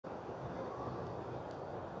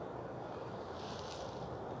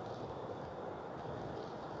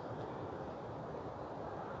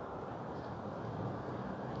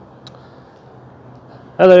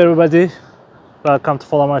Hello everybody, welcome to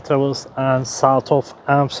Follow My Travels and south of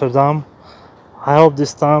Amsterdam. I hope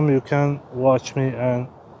this time you can watch me and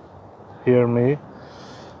hear me.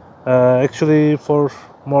 Actually for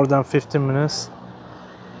more than 15 minutes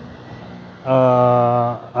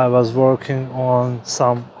I was working on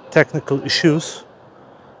some technical issues,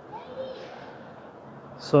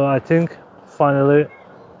 so I think finally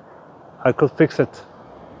I could fix it.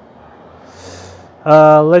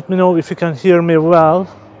 Let me know if you can hear me well.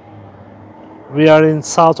 We are in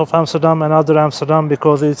south of Amsterdam, another Amsterdam,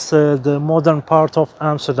 because it's the modern part of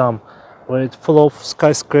Amsterdam, with full of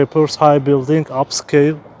skyscrapers, high building,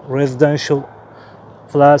 upscale residential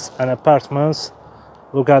flats and apartments.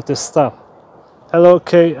 Look at this stuff. Hello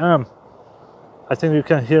KM. I think you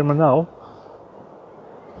can hear me now.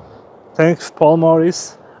 Thanks Paul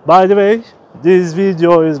Morris. By the way, this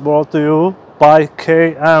video is brought to you by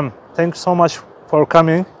KM. Thanks so much for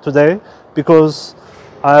coming today, because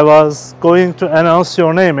I was going to announce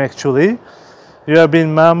your name actually. You have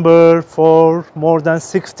been member for more than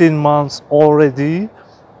 16 months already.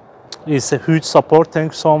 It's a huge support.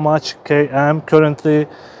 Thanks so much KM. Currently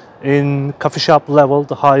in coffee shop level,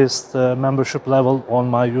 the highest membership level on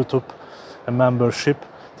my YouTube membership.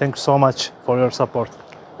 Thanks so much for your support.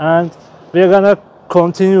 And we're gonna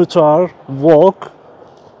continue to our walk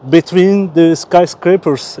between the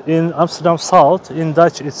skyscrapers in Amsterdam South. In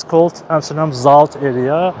Dutch it's called Amsterdam Zuid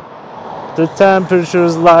area. The temperature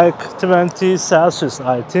is like 20 Celsius,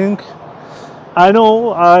 I think. I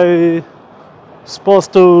know I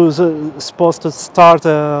supposed to start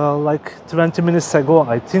like 20 minutes ago,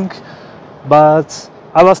 I think, but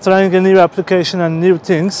I was trying a new application and new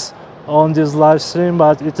things on this live stream,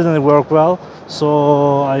 but it didn't work well,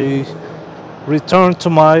 so I returned to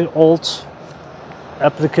my old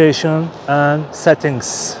application and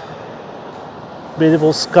settings.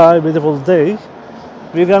 Beautiful sky, beautiful day.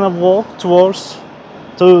 We're gonna walk to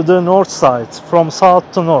the north side, from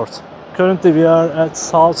south to north. Currently we are at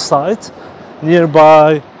south side,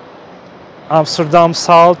 nearby Amsterdam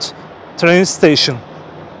South train station.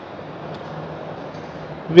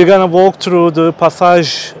 We're gonna walk through the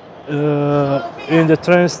passage in the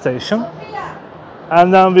train station,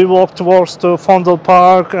 and then we walk towards the Vondel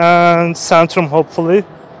Park and Centrum, hopefully.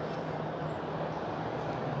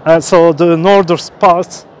 And so the northern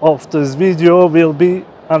part of this video will be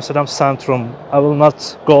Amsterdam Centrum. I will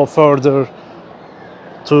not go further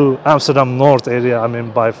to Amsterdam North area, I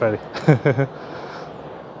mean by ferry.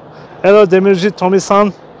 Hello Demirci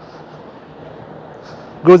Tomi-san.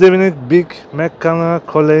 Good evening, Big Mekana,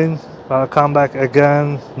 Colleen. Welcome back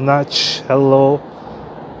again. Nach, hello.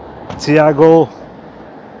 Tiago,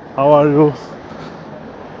 how are you?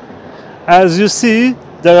 As you see,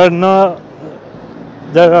 there are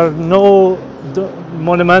no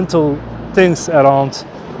monumental things around.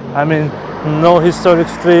 I mean, no historic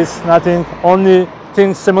streets, nothing. Only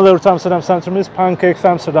thing similar to Amsterdam Centrum is Pancakes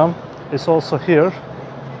Amsterdam. It's also here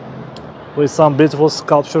with some beautiful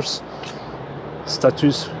sculptures,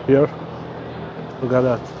 statues here. Look at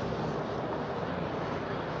that.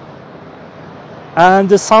 And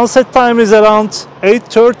the sunset time is around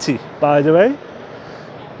 8:30, by the way.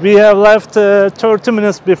 We have left 30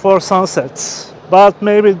 minutes before sunset, but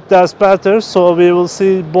maybe that's better, so we will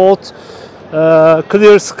see both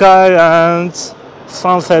clear sky and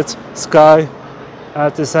sunset sky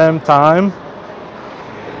at the same time.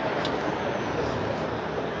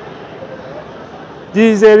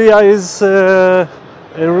 This area is a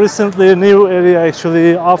recently new area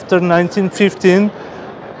actually, after 1915.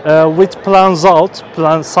 With Plan South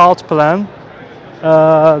Plan,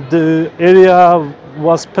 the area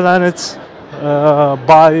was planned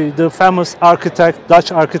by the famous architect,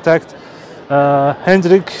 Dutch architect,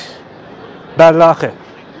 Hendrik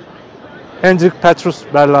Petrus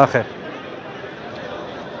Berlage.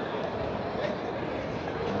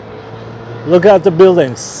 Look at the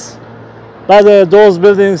buildings. But those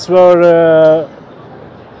buildings were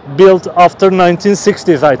built after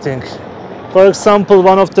 1960s, I think. For example,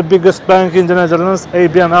 one of the biggest banks in the Netherlands,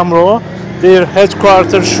 ABN AMRO, their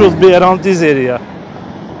headquarters should be around this area.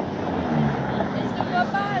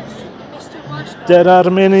 There are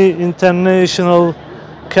many international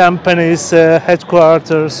companies'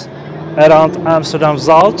 headquarters around Amsterdam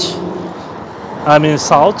South.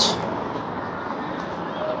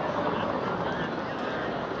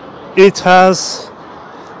 It has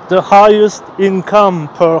the highest income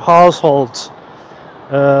per household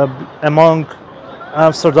among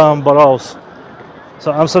Amsterdam boroughs.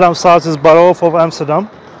 So Amsterdam South is borough of Amsterdam,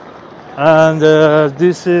 and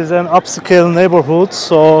this is an upscale neighborhood,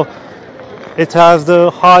 so it has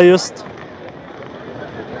the highest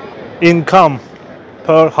income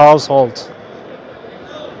per household.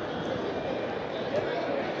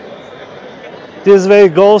 This way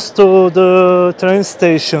goes to the train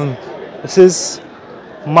station. This is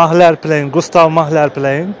Mahlerplein, Gustav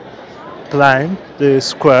Mahlerplein, the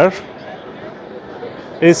square.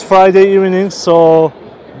 It's Friday evening, so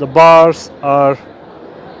the bars are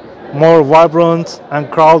more vibrant and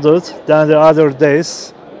crowded than the other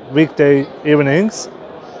days, weekday evenings.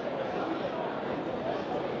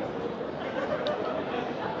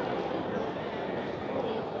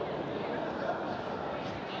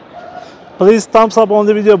 Please thumbs up on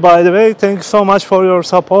the video, by the way. Thank you so much for your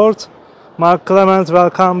support. Mark Clement,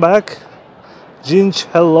 welcome back. Ginge,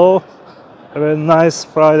 hello. Have a nice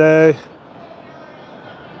Friday.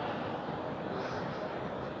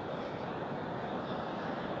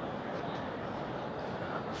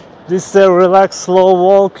 This is a relaxed, slow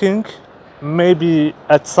walking. Maybe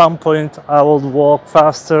at some point I will walk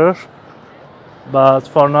faster, but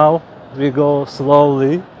for now we go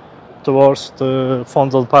slowly towards the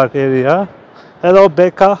Fondle Park area. Hello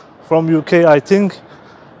Becca from UK, I think.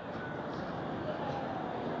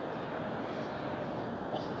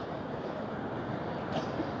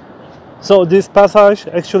 So this passage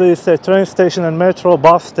actually is a train station and metro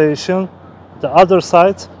bus station. The other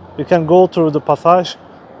side we can go through the passage,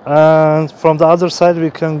 and from the other side we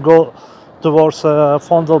can go towards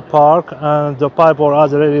Fondle Park and the pipe or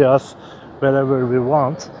other areas wherever we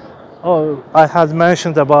want. Oh, I had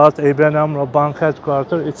mentioned about ABN AMRO Bank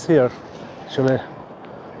headquarters. It's here, actually.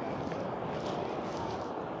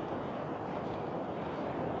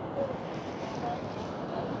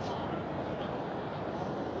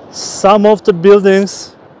 Some of the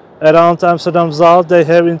buildings around Amsterdam Zuid, they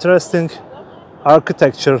have interesting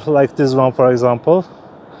architecture, like this one, for example.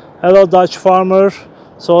 Hello, Dutch farmer.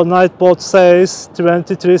 So night boat says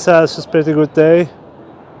 23 Celsius, pretty good day.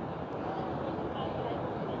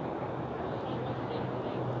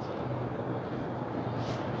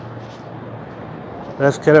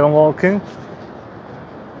 Let's carry on walking.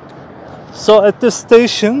 So at this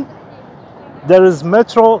station there is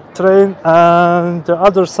metro, train, and the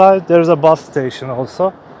other side there is a bus station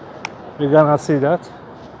also. We're gonna see that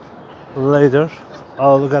later.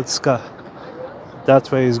 Oh, look at the sky.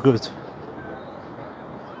 That way is good.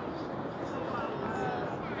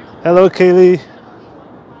 Hello Kaylee.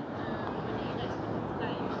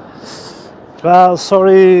 Well,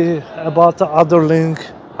 sorry about the other link.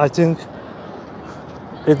 I think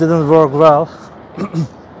it didn't work well.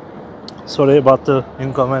 Sorry about the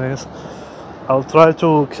inconvenience. I'll try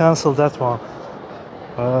to cancel that one,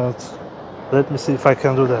 but let me see if I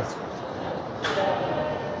can do that.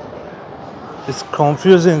 It's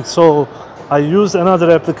confusing, so I used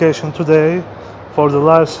another application today for the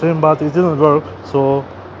live stream, but it didn't work, so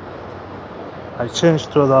I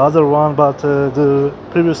changed to the other one, but the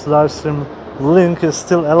previous live stream link is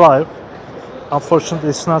still alive. Unfortunately,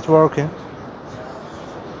 it's not working.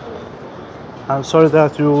 I'm sorry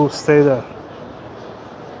that you stay there.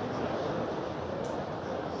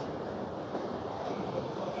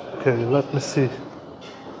 Okay, let me see.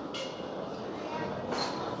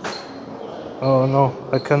 Oh no,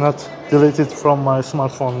 I cannot delete it from my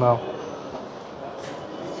smartphone now.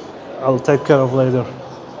 I'll take care of later.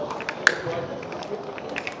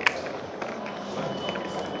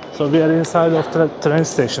 So we are inside of the train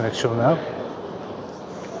station actually now.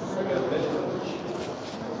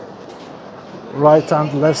 Right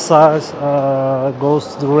and left side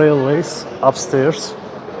goes to the railways upstairs.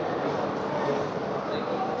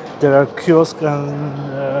 There are kiosks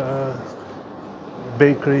and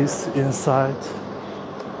bakeries inside.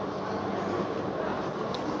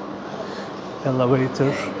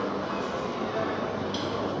 Elevator.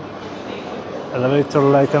 Elevator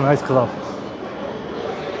like a nightclub.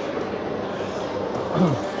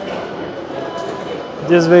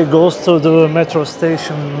 This way goes to the metro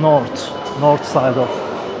station north side of.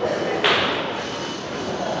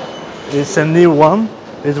 It's a new one.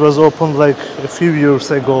 It was opened like a few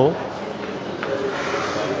years ago.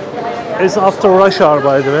 It's after rush hour,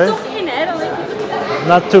 by the way.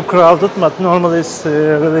 Not too crowded, but normally it's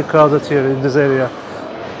really crowded here in this area,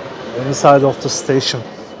 inside of the station.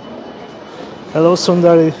 Hello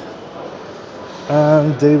Sundari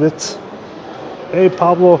and David. Hey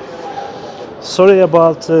Pablo, sorry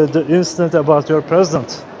about the incident about your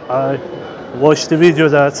president. I watched the video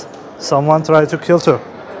that someone tried to kill her.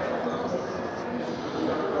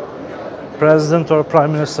 President or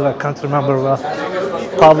Prime Minister, I can't remember well.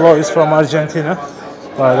 Pablo is from Argentina,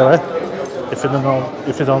 by the way, if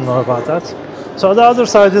you don't know about that. So the other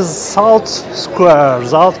side is South Square,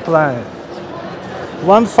 South Plain.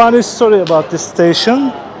 One funny story about this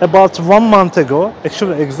station. About 1 month ago,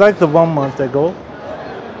 actually exactly 1 month ago,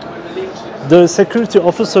 the security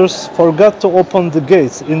officers forgot to open the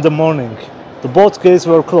gates in the morning. The both gates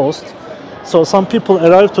were closed. So some people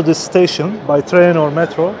arrived to this station by train or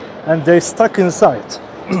metro and they stuck inside.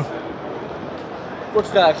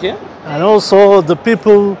 And also the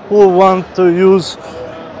people who wanted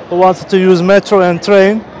to use metro and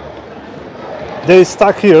train, they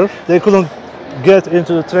stuck here. They couldn't get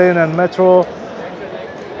into the train and metro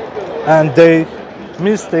and they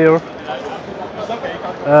missed their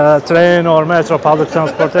train or metro public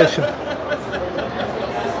transportation.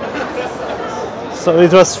 So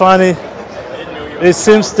it was funny. It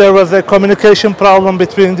seems there was a communication problem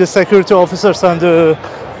between the security officers and the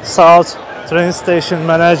South train station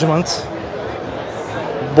management.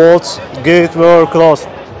 Both gates were closed.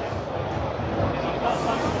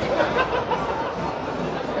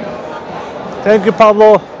 Thank you,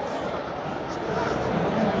 Pablo.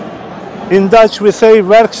 In Dutch we say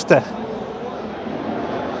werkste.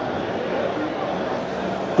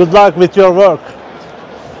 Good luck with your work.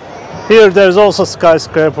 Here there's also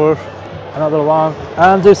skyscraper, another one,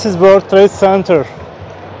 and this is World Trade Center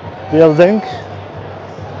building.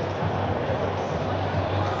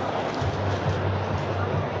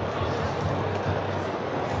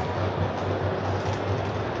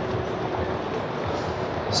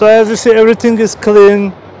 So as you see, everything is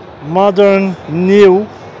clean, modern, new,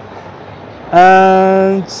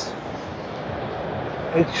 and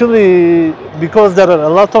actually because there are a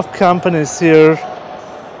lot of companies here,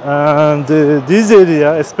 and this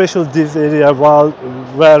area, especially this area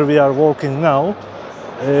where we are walking now,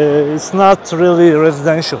 it's not really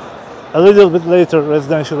residential. A little bit later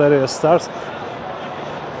residential area starts.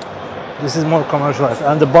 This is more commercialized,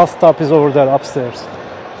 and the bus stop is over there upstairs.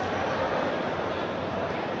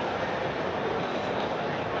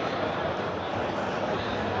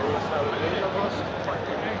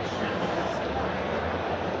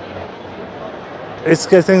 It's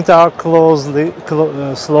getting dark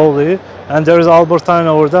slowly, and there is Albertine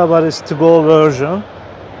over there, but it's to-go version,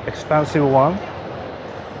 expensive one.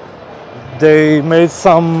 They made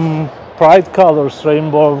some pride colors,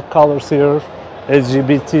 rainbow colors here,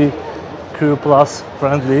 LGBTQ plus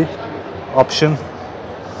friendly option.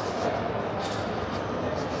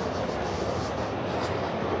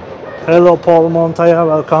 Hello Paul Montoya,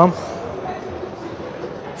 welcome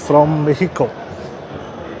from Mexico.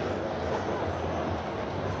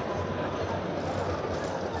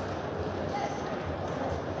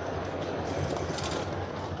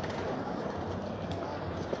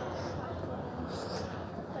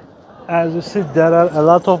 As you see, there are a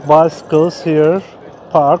lot of bicycles here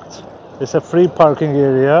parked. It's a free parking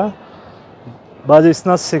area, but it's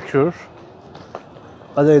not secure.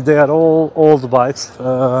 But they are all old bikes.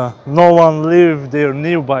 No one leave their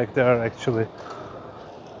new bike there actually,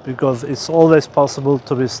 because it's always possible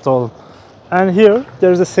to be stolen. And here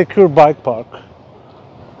there's a secure bike park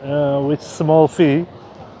with small fee.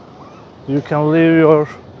 You can leave your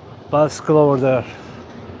bicycle over there.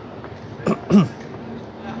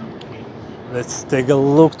 Let's take a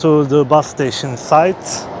look to the bus station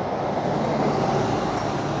site.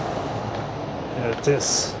 Here it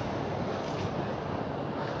is.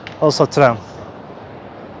 Also tram.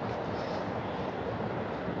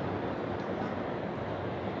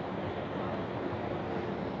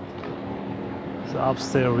 It's an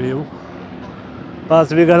upstairs view.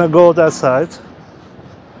 But we're gonna go that side.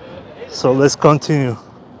 So let's continue.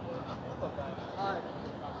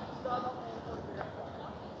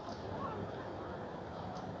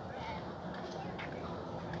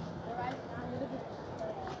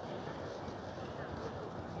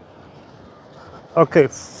 Okay,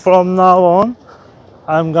 from now on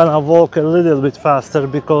I'm gonna walk a little bit faster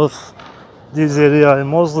because this area is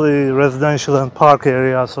mostly residential and park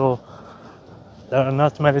area, so there are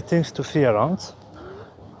not many things to see around.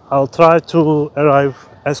 I'll try to arrive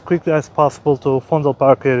as quickly as possible to Fondel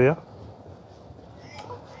Park area.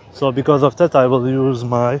 So because of that I will use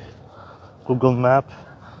my Google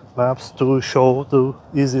Maps to show the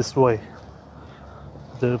easiest way,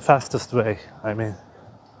 the fastest way, I mean.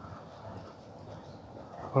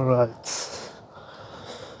 All right.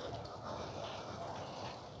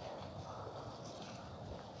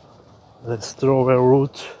 Let's draw a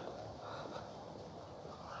route.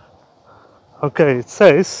 Okay, it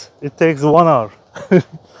says it takes 1 hour.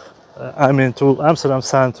 I mean to Amsterdam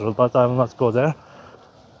Central, but I will not go there.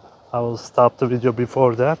 I will stop the video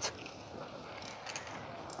before that.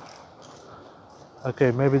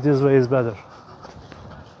 Okay, maybe this way is better.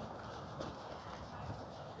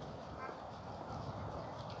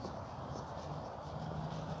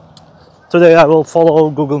 Today I will follow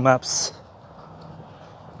Google Maps.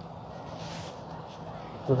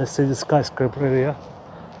 Let's see the skyscraper area.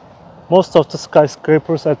 Most of the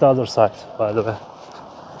skyscrapers at the other side, by the way.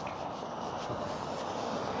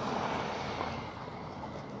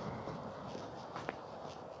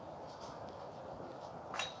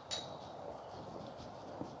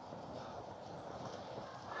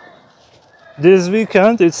 This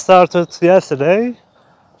weekend, it started yesterday.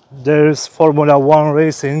 There's Formula One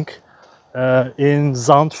racing in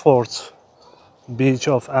Zandvoort, beach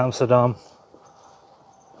of Amsterdam.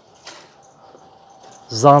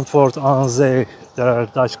 Zandvoort aan Zee. There are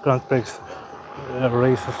Dutch Grand Prix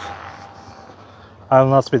races. I will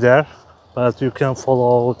not be there, but you can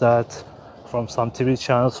follow that from some TV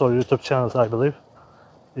channels or YouTube channels, I believe,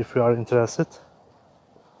 if you are interested.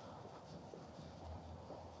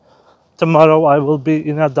 Tomorrow I will be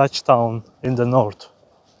in a Dutch town in the north.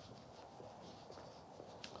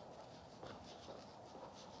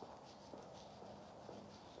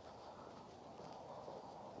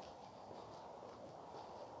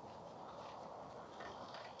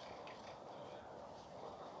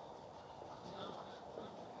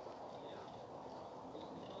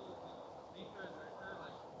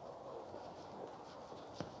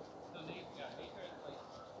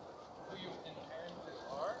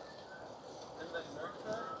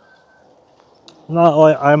 No,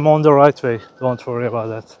 I'm on the right way, don't worry about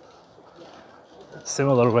that.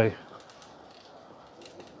 Similar way.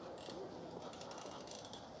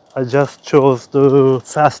 I just chose the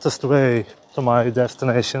fastest way to my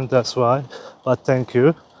destination, that's why, but thank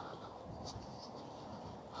you.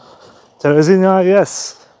 Teresina,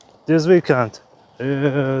 yes, this weekend.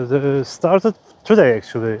 Started today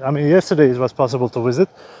actually. I mean, yesterday it was possible to visit,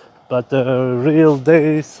 but the real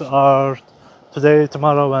days are today,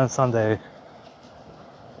 tomorrow, and Sunday.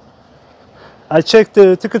 I checked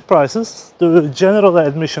the ticket prices. The general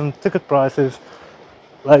admission ticket price is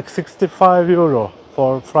like 65 euro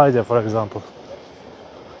for Friday, for example.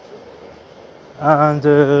 And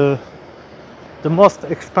the most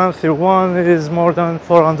expensive one is more than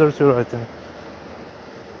 400 euro, I think,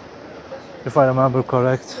 if I remember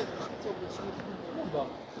correct.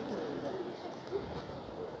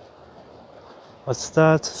 What's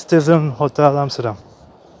that? Citizen Hotel Amsterdam.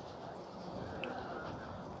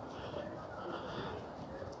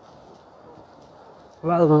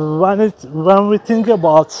 Well, when we think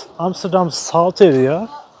about Amsterdam's south area,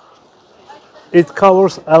 it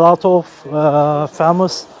covers a lot of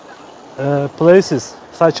famous places,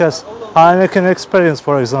 such as Heineken Experience,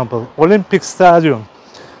 for example, Olympic Stadium,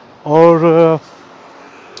 or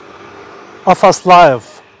Afas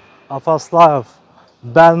Live,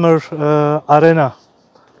 Belmer Arena,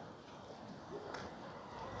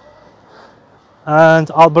 and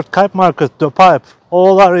Albert Kuip Market, The Pipe.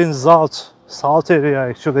 All are in south area,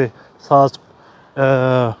 actually, south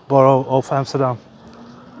borough of Amsterdam.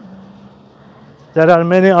 There are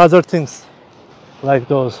many other things like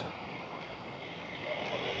those.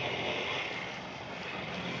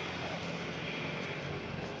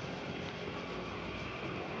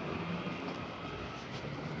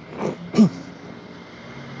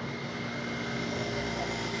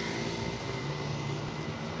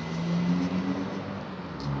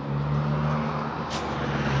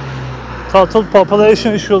 Total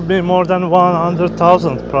population should be more than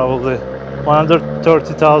 100,000, probably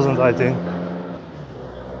 130,000, I think.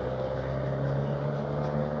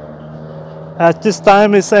 At this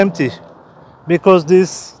time it's empty because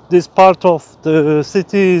this part of the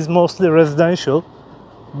city is mostly residential,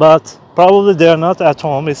 but probably they are not at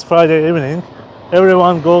home. It's Friday evening.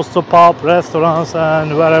 Everyone goes to pub, restaurants,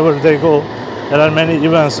 and wherever they go. There are many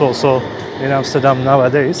events also in Amsterdam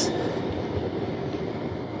nowadays.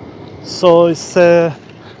 So it's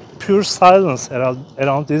pure silence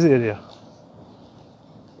around this area.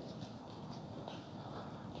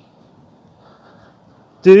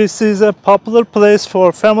 This is a popular place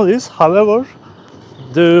for families. However,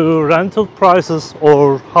 the rental prices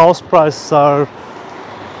or house prices are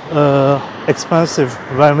expensive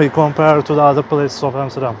when we compare to the other places of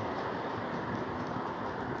Amsterdam.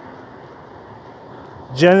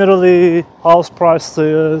 Generally, house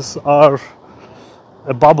prices are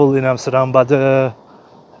a bubble in Amsterdam, but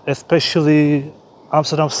especially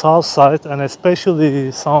Amsterdam south side and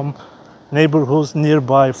especially some neighborhoods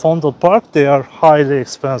nearby Vondel Park, they are highly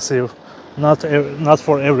expensive, not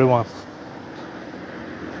for everyone.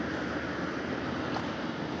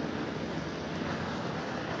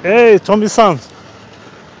 Hey, Tommy-san,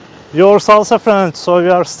 your salsa friend, so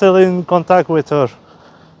you are still in contact with her.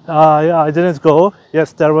 Yeah, I didn't go.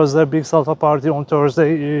 Yes, there was a big salsa party on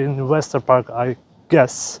Thursday in Wester Park, I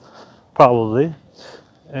guess. probably.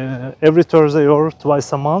 Every Thursday or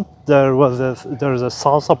twice a month there's a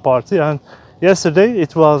salsa party, and yesterday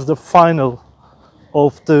it was the final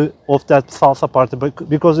of that salsa party,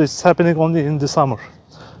 because it's happening only in the summer.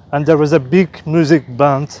 And there was a big music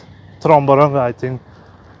band, Tromboranga, I think.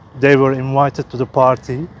 They were invited to the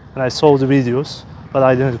party, and I saw the videos, but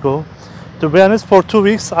I didn't go. To be honest, for 2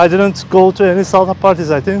 weeks I didn't go to any salsa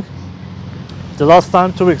parties. I think the last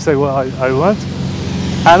time 2 weeks ago I went.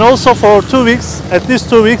 And also for 2 weeks, at least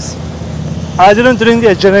 2 weeks, I didn't drink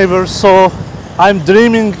a Genever, so I'm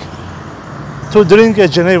dreaming to drink a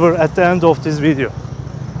Genever at the end of this video.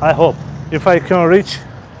 I hope, if I can reach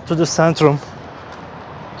to the Centrum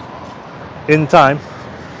in time.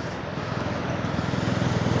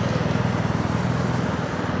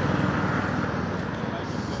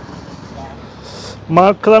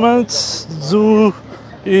 Mark Clement Zoo,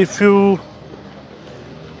 if you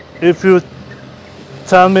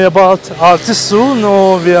tell me about Artist Zoo,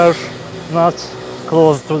 no, we are not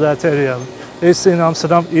close to that area. It's in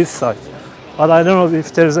Amsterdam east side, but I don't know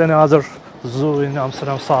if there's any other zoo in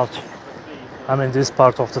Amsterdam south. I mean this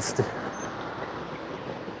part of the city.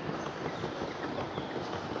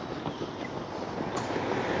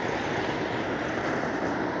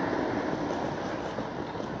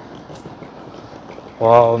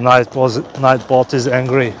 Wow, Nightbot is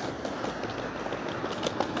angry.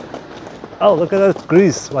 Oh, look at that,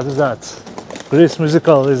 Greece. What is that? Greece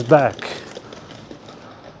musical is back.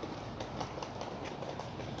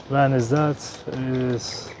 When is that? It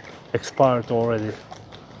is expired already.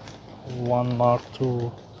 1 March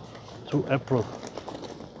to April.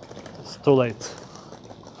 It's too late.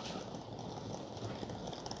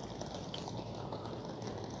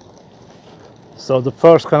 So the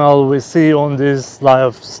first canal we see on this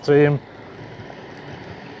live stream.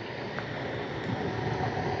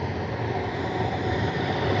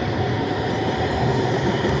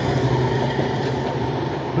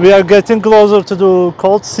 We are getting closer to the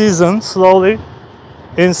cold season slowly.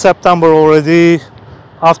 In September already,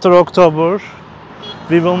 after October,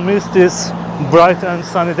 we will miss these bright and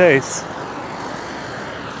sunny days.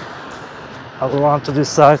 I will run to this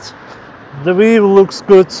side. The view looks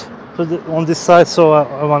good on this side, so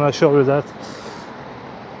I want to show you that.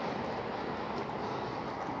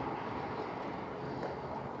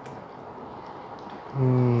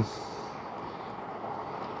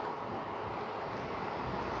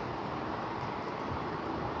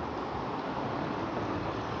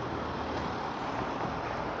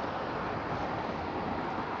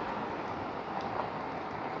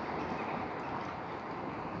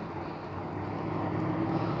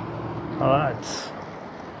 All right,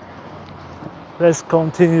 let's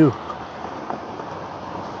continue.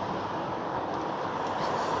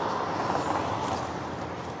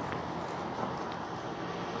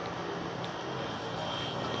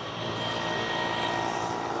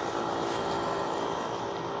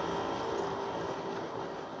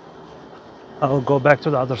 I'll go back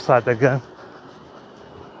to the other side again.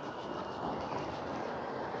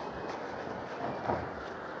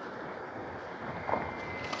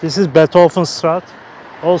 This is Beethovenstraat,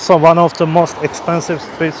 also one of the most expensive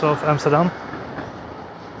streets of Amsterdam.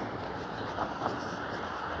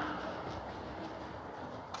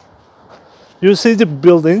 You see the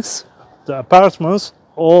buildings, the apartments,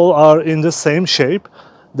 all are in the same shape.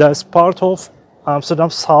 That's part of Amsterdam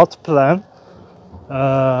South Plan,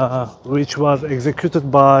 which was executed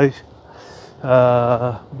by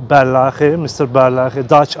Berlage, Mr. Berlage,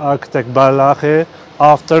 Dutch architect Berlage,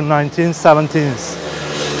 after 1917s.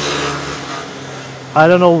 I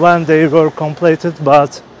don't know when they were completed,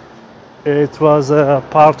 but it was a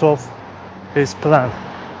part of his plan.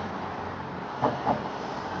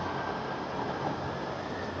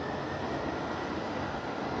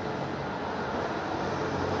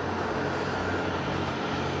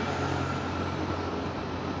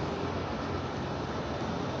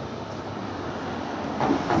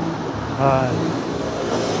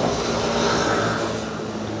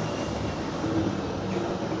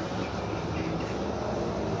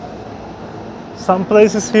 Some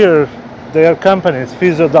places here, they are companies,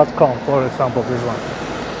 physio.com, for example, this one.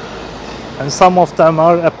 And some of them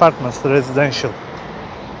are apartments, residential.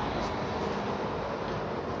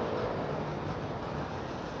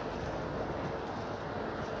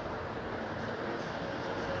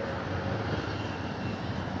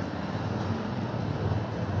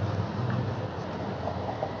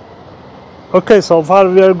 Okay, so far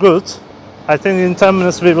we are good. I think in 10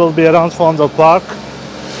 minutes we will be around Fondel Park.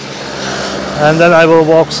 And then I will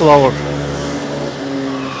walk slower.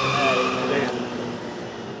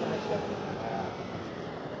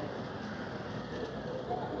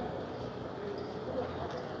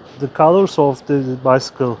 the colors of the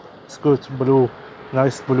bicycle. It's good, blue,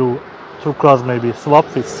 nice blue, turquoise maybe. Swap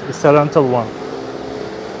fits. It's a rental one.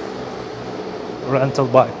 Rental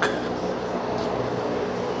bike.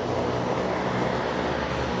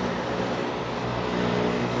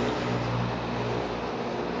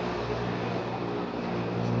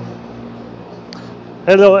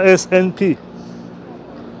 Hello SNP.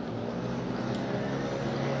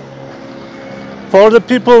 For the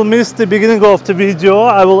people who missed the beginning of the video,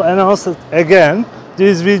 I will announce it again.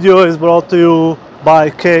 This video is brought to you by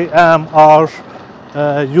KM, our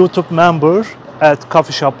YouTube member at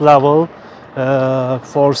coffee shop level.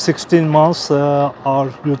 For 16 months, our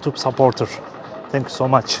YouTube supporter. Thank you so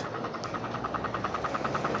much.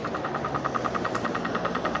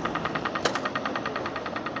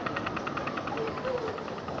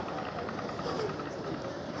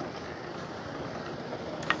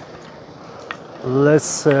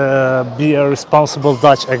 Let's be a responsible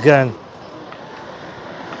Dutch again.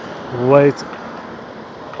 Wait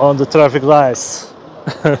on the traffic lights.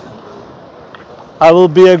 I will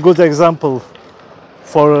be a good example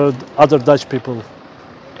for other Dutch people.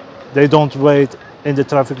 They don't wait in the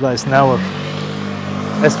traffic lights, never.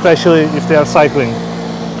 Especially if they are cycling.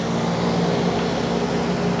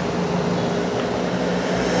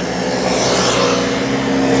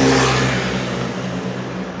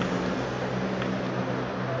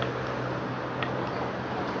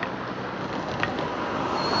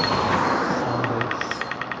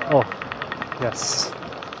 Oh, yes.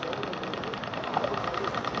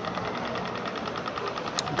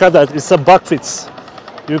 Look at that, it's a buckets.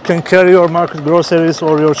 You can carry your market groceries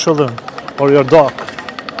or your children or your dog.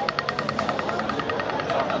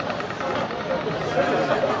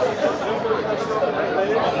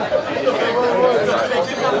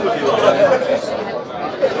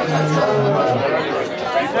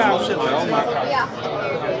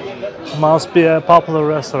 Must be a popular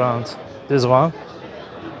restaurant, this one.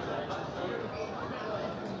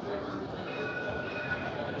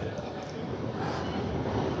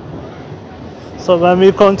 So when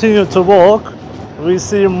we continue to walk, we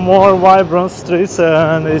see more vibrant streets,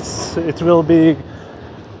 and it will be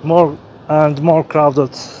more and more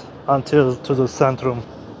crowded until to the centrum.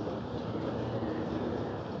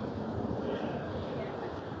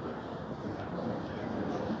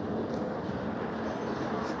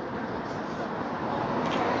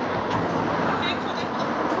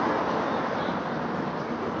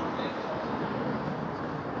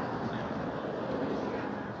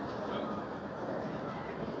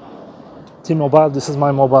 T-Mobile, this is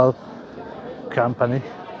my mobile company,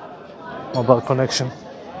 mobile connection.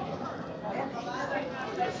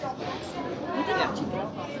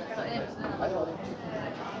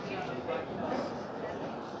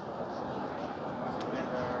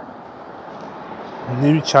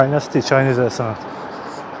 New Chinese restaurant.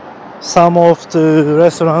 Some of the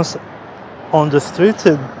restaurants on the street,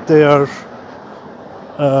 they are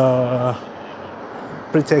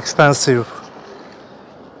pretty expensive.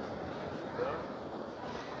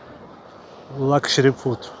 Luxury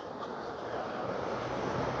food.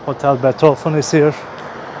 Hotel Beethoven is here.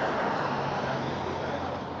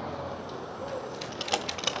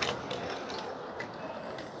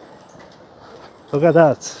 Look at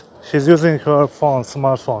that. She's using her phone,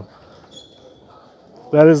 smartphone.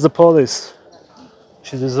 Where is the police?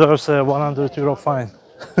 She deserves a 100 euro fine.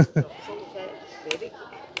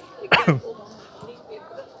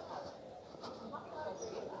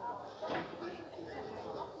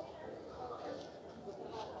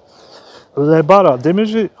 Lebara,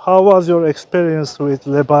 Demirci, how was your experience with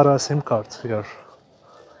Lebara SIM card here?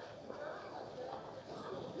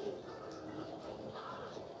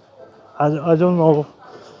 I don't know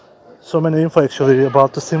so many info actually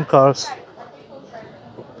about the SIM cards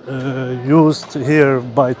used here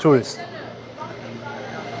by tourists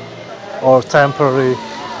or temporary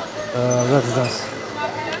residents.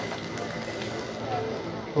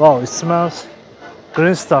 Wow, it smells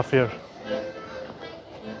green stuff here.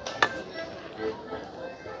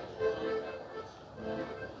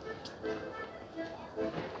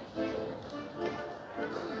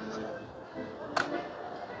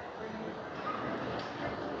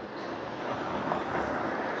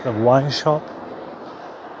 The wine shop.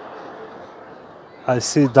 I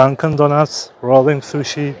see Dunkin' Donuts, rolling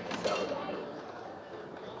sushi.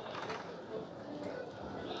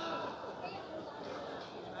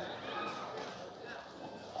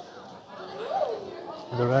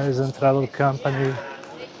 The Horizon Travel Company,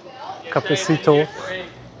 Cafecito,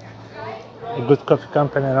 a good coffee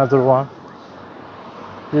company, another one.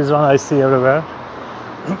 This one I see everywhere.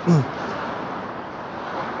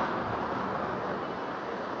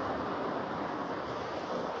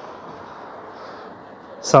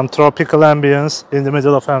 Some tropical ambience in the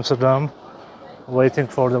middle of Amsterdam, waiting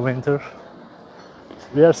for the winter.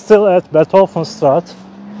 We are still at Beethovenstraat.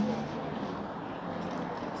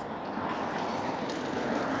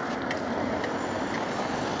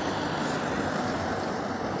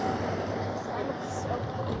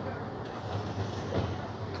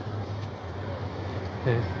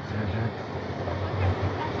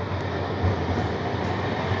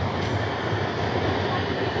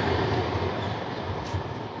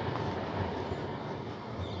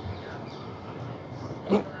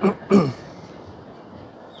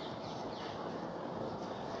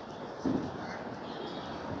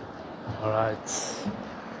 Alright.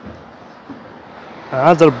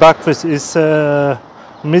 Another breakfast is a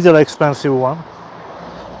middle expensive one.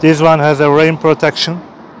 This one has a rain protection.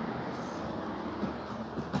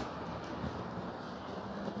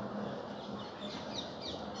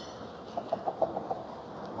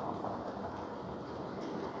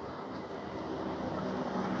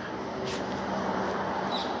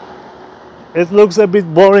 It looks a bit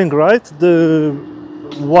boring, right? The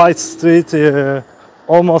white street,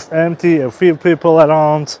 almost empty, a few people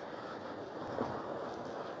around,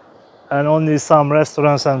 and only some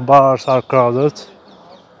restaurants and bars are crowded.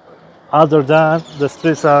 Other than the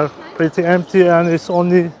streets are pretty empty, and it's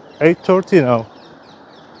only 8:30 now.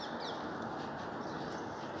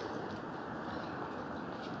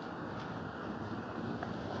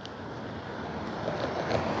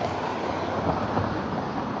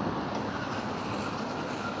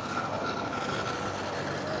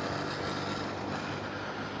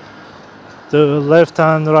 The left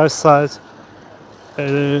and right side,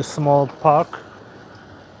 a small park,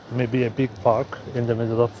 maybe a big park in the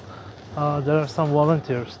middle of. There are some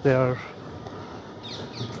volunteers. They are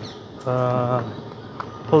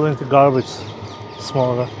pulling the garbage,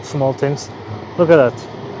 small things. Look at that.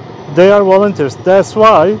 They are volunteers. That's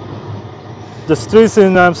why the streets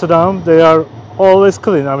in Amsterdam, they are always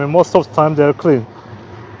clean. I mean, most of the time they are clean.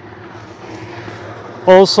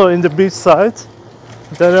 Also in the beach side,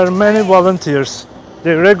 there are many volunteers.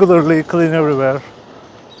 They regularly clean everywhere.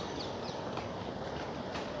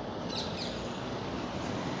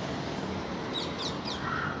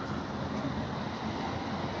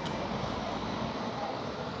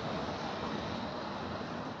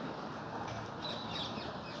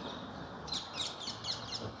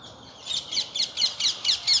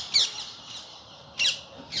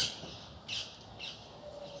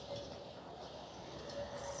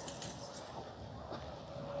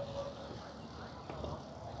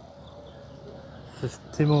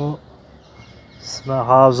 Timo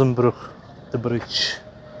Smehausenbrug, the bridge.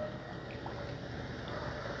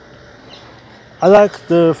 I like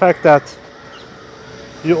the fact that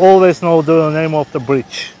you always know the name of the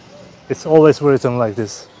bridge. It's always written like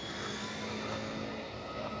this.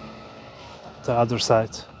 The other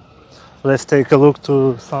side. Let's take a look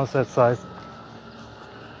to sunset side.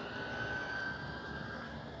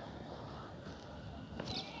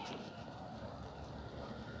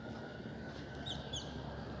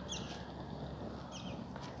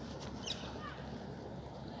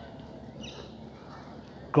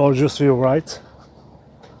 Gorgeous view, right?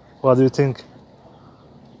 What do you think?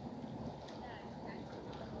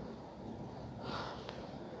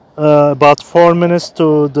 About 4 minutes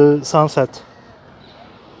to the sunset.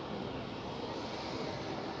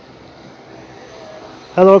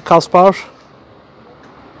 Hello, Kaspar.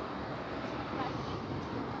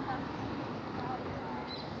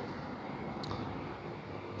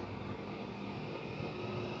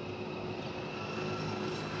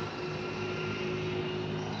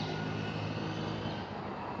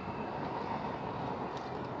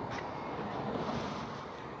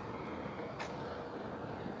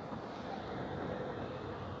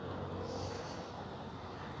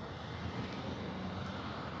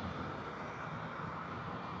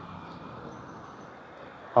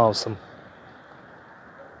 Awesome.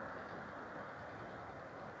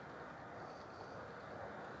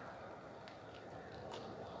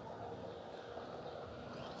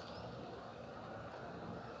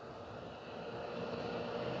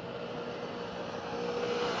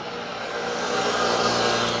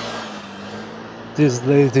 This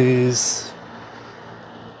lady is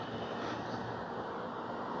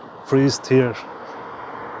freezed here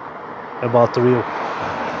about the wheel.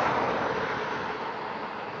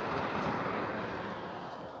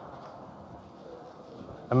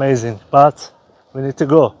 Amazing, but we need to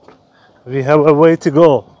go. We have a way to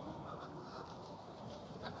go.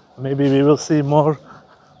 Maybe we will see more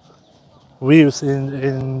views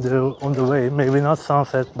on the way. Maybe not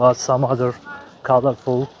sunset, but some other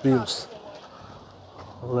colorful views.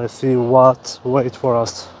 Let's see what waits for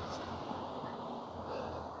us.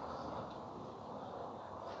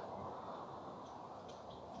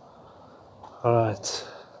 All right.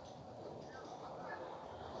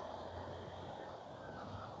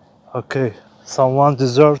 Okay, someone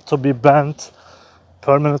deserves to be banned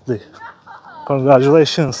permanently.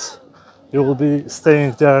 Congratulations. You will be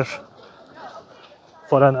staying there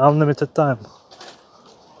for an unlimited time.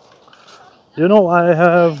 You know, I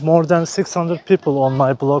have more than 600 people on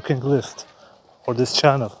my blocking list for this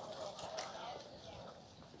channel.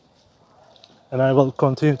 And I will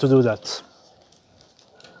continue to do that.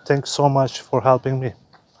 Thanks so much for helping me.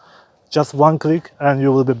 Just one click and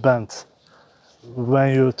you will be banned.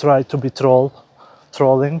 When you try to be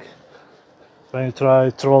trolling, when you try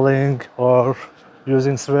trolling or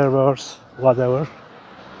using swear words, whatever.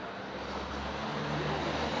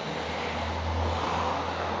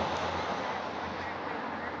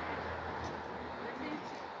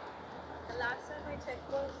 The last time I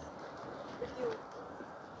checked was with you.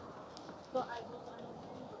 So I was on.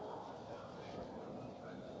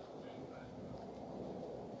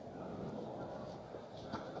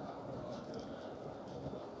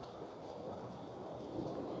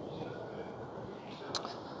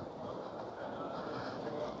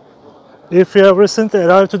 If you have recently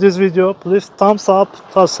arrived to this video, please thumbs up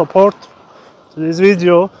for support to this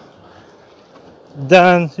video.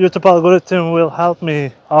 Then YouTube algorithm will help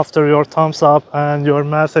me after your thumbs up and your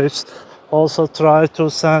message. Also try to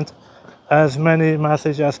send as many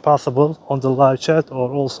messages as possible on the live chat, or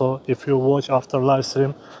also if you watch after live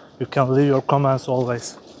stream, you can leave your comments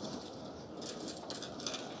always.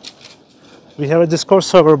 We have a Discord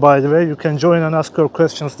server, by the way. You can join and ask your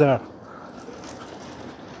questions there.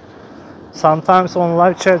 Sometimes on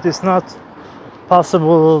live chat it's not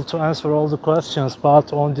possible to answer all the questions,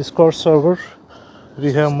 but on Discord server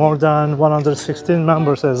we have more than 116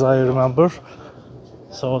 members, as I remember.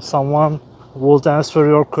 So someone would answer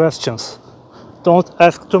your questions. Don't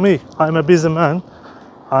ask to me. I'm a busy man.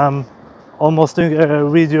 I'm almost doing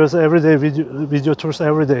videos every day, video tours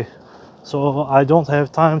every day. So I don't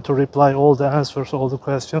have time to reply all the answers, all the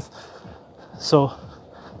questions. So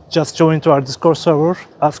just join to our Discord server,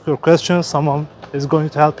 ask your questions, someone is going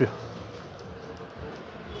to help you.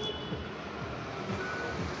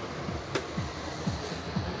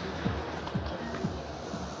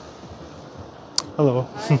 Hello.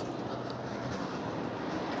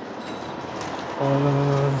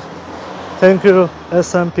 Thank you,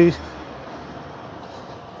 SMP.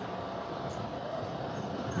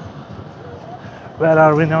 Where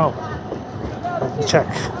are we now? Let me check.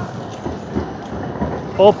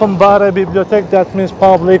 Open Bare Bibliothek, that means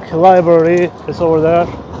public library, is over there.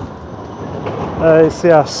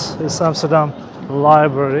 Yes, it's Amsterdam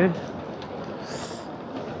Library.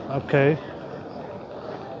 Okay.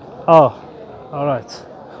 Oh, all right.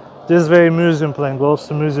 This way museum plane goes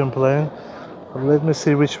to museum plane. Let me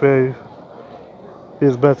see which way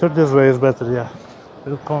is better. This way is better, yeah.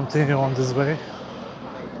 We'll continue on this way.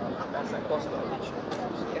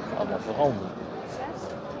 Allemaal verhandeld.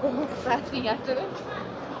 15 jaar terug.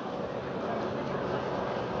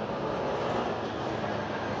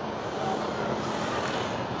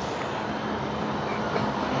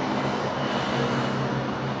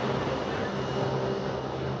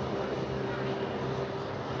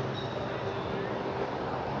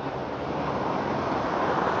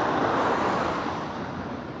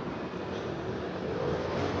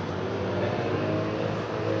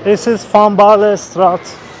 This is Van Baarle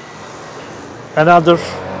Straat, another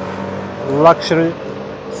luxury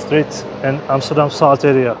street in Amsterdam South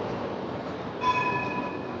area.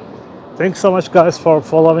 Thanks so much guys for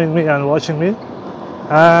following me and watching me.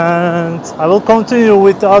 And I will continue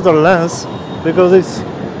with the other lens because it's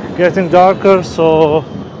getting darker, so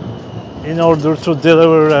in order to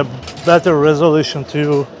deliver a better resolution to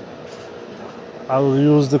you, I will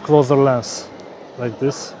use the closer lens like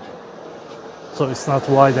this, so it's not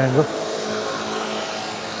wide angle.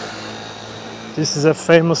 This is a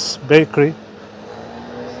famous bakery.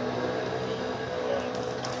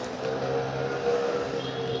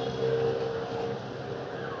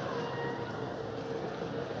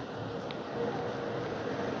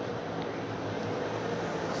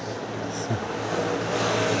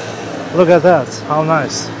 Look at that, how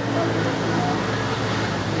nice.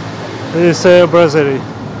 This is Brasserie.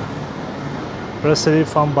 Brasserie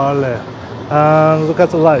Van Baarle. And look at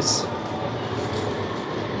the lights.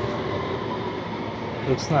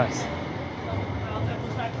 Looks nice.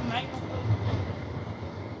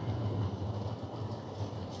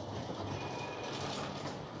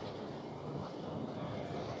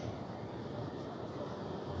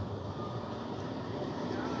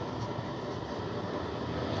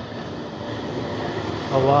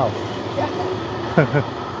 Oh wow.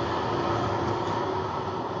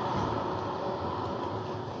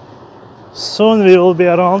 Soon we will be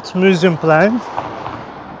around Museum Plain.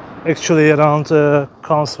 Actually around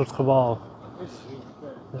Concertgebouw.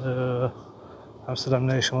 Amsterdam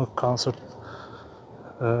National Concert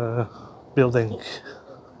Building.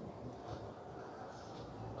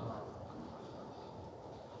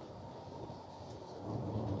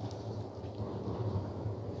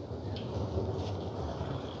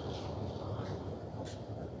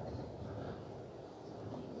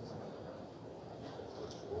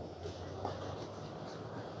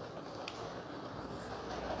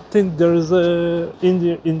 I think there is a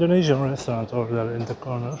Indonesian restaurant over there in the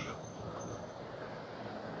corner.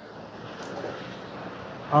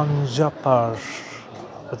 Anjapar.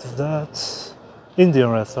 What is that? Indian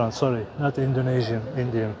restaurant, sorry, not Indonesian,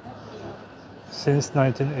 Indian. Since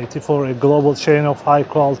 1984, a global chain of high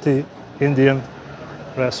quality Indian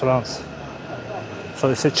restaurants. So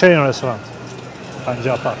it's a chain restaurant,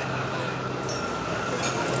 Anjapar.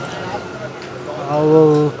 I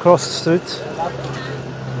will cross the street.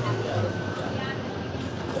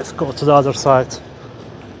 Let's go to the other side.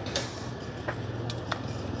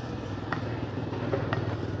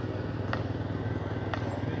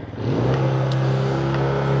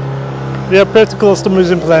 We are pretty close to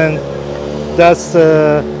Museum Plain. That's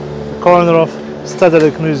the corner of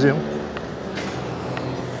Stedelijk Museum.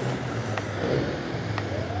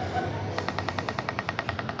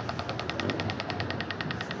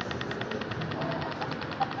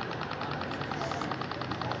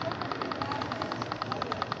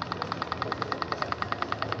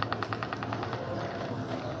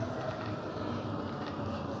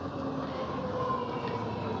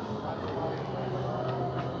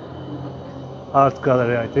 Art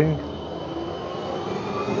gallery, I think.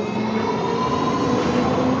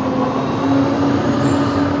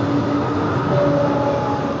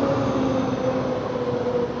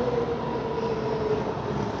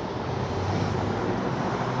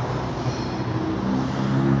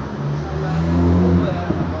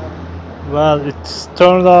 Well, it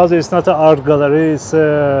turned out it's not an art gallery, it's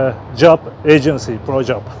a job agency, pro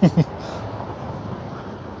job.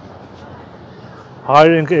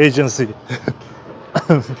 Hiring agency.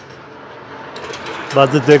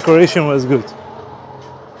 But the decoration was good.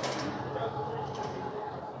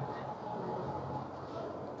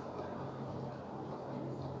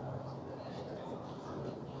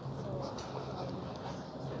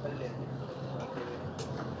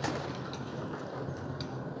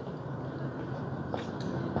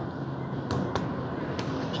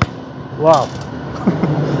 Wow.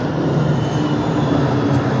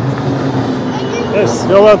 Yes,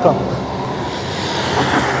 you're welcome.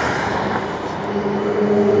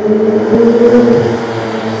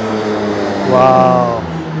 Wow,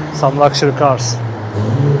 some luxury cars.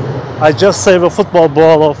 I just saved a football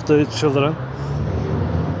ball of the children.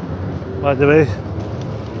 By the way.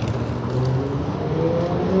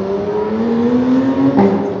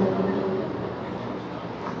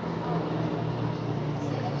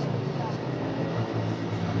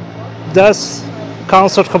 That's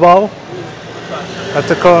Concertgebouw at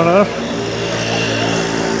the corner.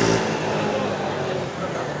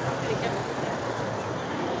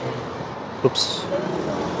 Oops,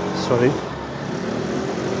 sorry.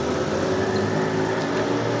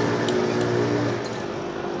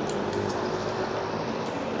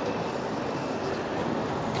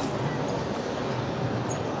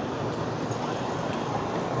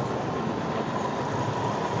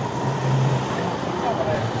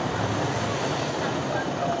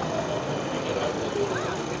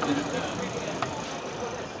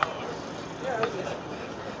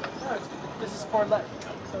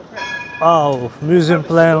 Oh, Museum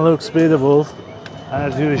Plain looks beautiful,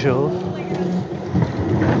 as usual.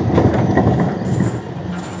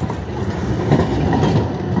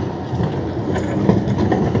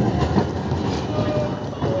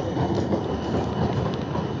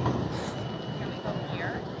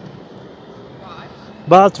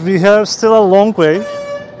 But we have still a long way.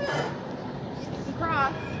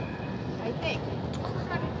 Cross, I think.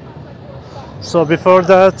 So before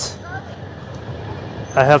that,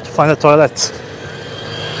 I have to find a toilet.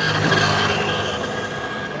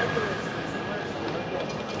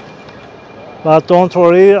 But don't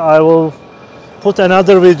worry, I will put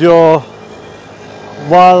another video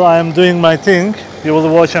while I'm doing my thing. You will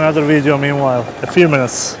watch another video meanwhile, a few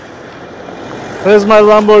minutes. Where's my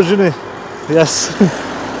Lamborghini? Yes,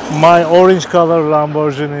 my orange color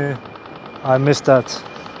Lamborghini. I missed that.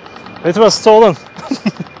 It was stolen.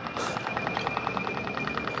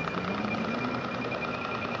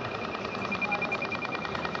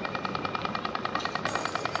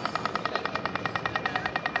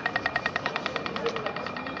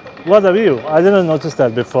 What a view! I didn't notice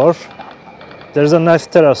that before. There's a nice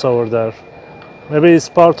terrace over there. Maybe it's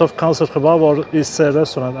part of concert kebab or it's a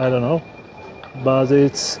restaurant, I don't know. But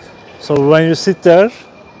it's, so when you sit there,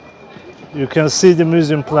 you can see the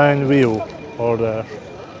museum plan view over there.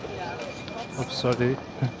 Oops, sorry.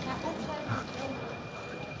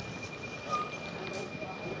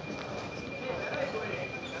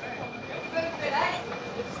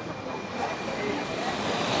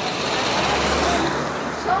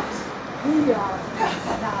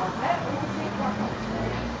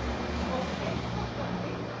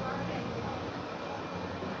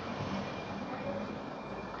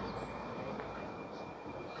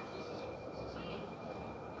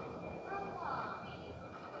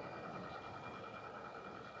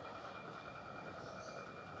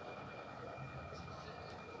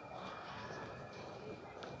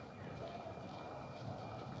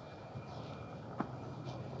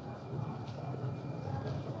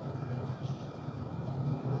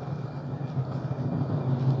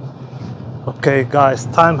 Okay guys,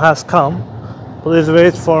 time has come. Please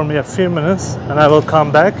wait for me a few minutes and I will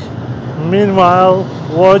come back. Meanwhile,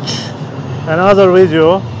 watch another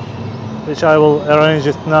video which I will arrange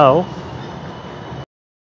it now.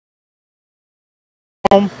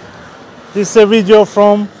 This is a video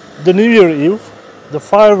from the New Year Eve, the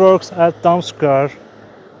fireworks at Dam Square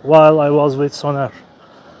while I was with Soner.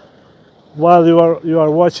 While you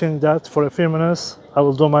are watching that for a few minutes, I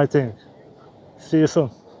will do my thing. See you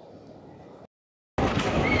soon.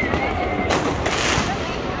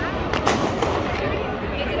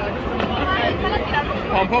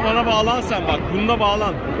 Pampa bana bağlan sen bak. Bununla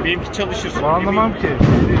bağlan. Benimki çalışır. Anlamam ki.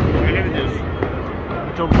 Öyle mi diyorsun?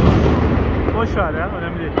 Çok zor. Boş ver ya,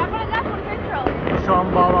 önemli değil. Şu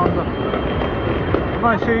an bağlandı.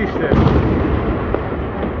 Ulan şey işte.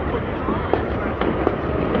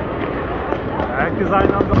 Herkes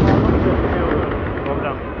aynı anda bağlanınca şey oluyor.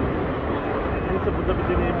 Problem. Neyse burada bir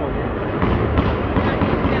deneyim oldu.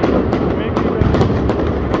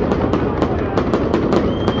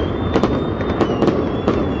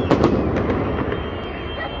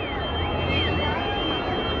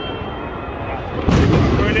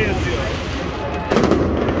 Böyle yazıyor.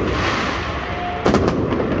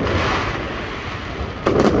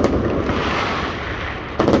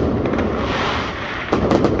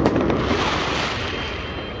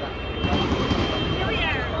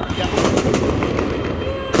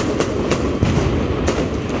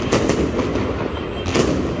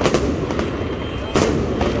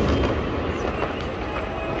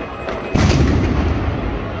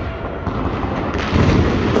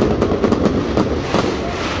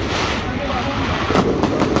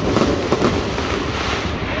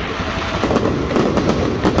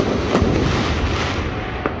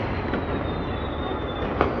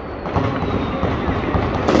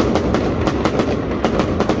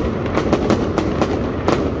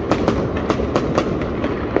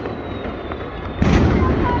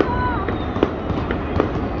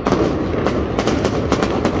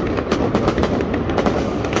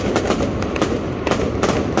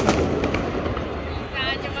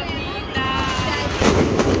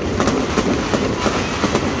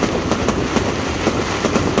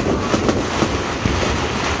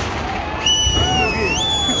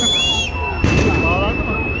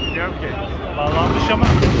 Bağlanmış ama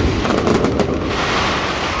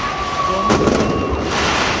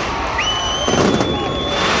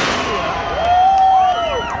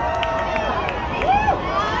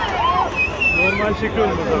normal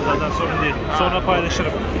çekiyorum burada zaten, sorun değil. Sonra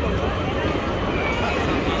paylaşırım.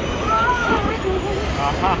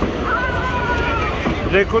 Aha.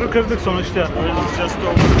 Rekoru kırdık sonuçta. Öyle just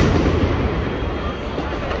oldu.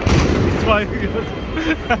 İtfaiye geldi.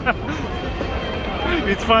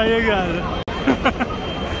 İtfaiye geldi.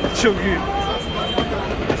 Çok iyi.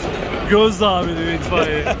 Gözdağı diyor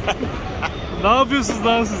itfaiye. Ne yapıyorsunuz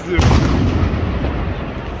lan siz diyor.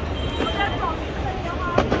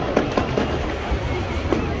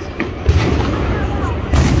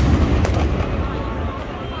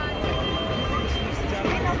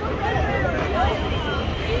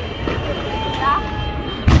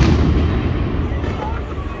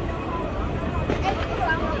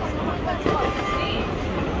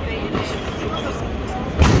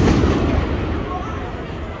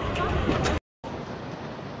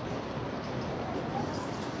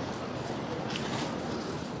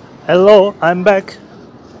 Hello, I'm back.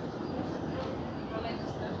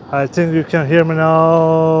 I think you can hear me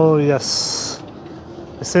now. Yes.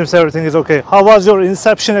 It seems everything is okay. How was your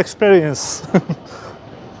Inception experience?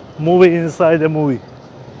 Movie inside a movie.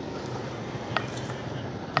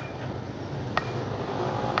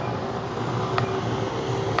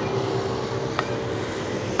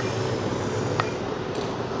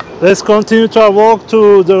 Let's continue to our walk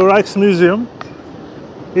to the Rijksmuseum.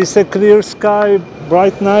 It's a clear sky,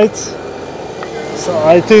 bright night. So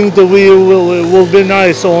I think the view will be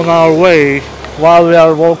nice on our way while we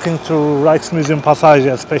are walking to Rijksmuseum Passage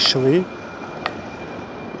especially.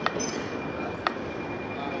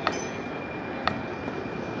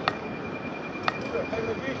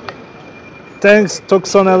 Thanks,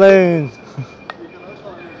 Tucson Elaine.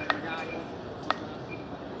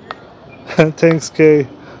 Thanks, Kay.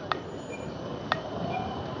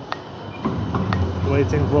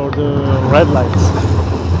 Waiting for the red lights.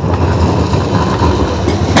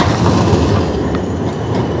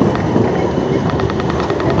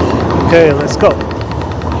 Okay, let's go.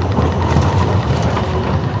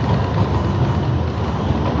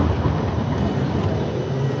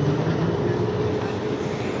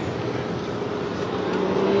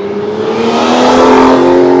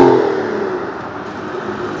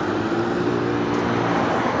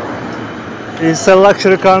 It's a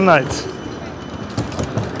luxury car night.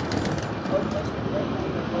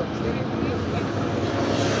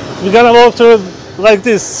 We're gonna walk through like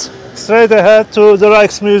this, straight ahead to the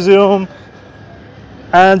Rijksmuseum,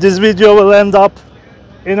 and this video will end up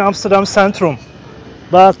in Amsterdam Centrum.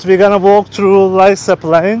 But we're gonna walk through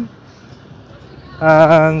Leidseplein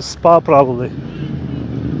and Spa probably.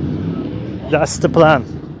 That's the plan.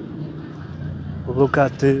 Look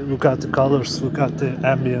at the colors, look at the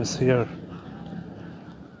ambience here.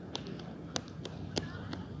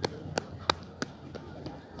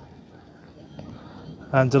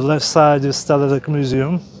 And the left side is Stedelijk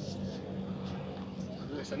Museum.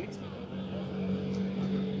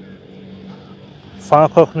 Van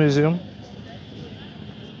Gogh Museum.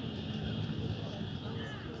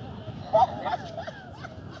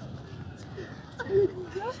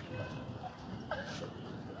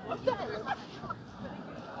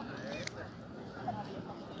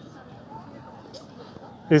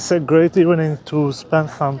 It's a great evening to spend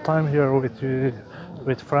some time here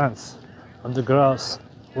with friends on the grass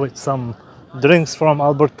with some drinks from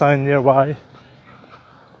Albertine nearby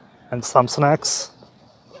and some snacks.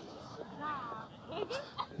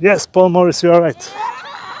 Yes, Paul Morris, you are right.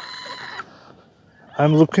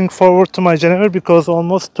 I'm looking forward to my January because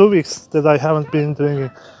almost 2 weeks that I haven't been drinking.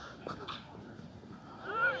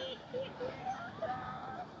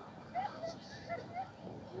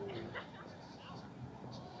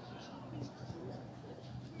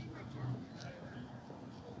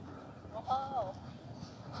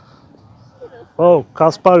 Oh,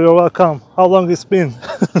 Kaspar, you're welcome. How long it's been?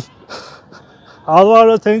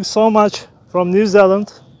 Alvaro, thanks so much from New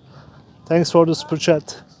Zealand. Thanks for the super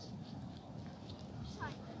chat.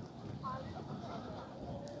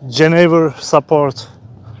 Geneva support.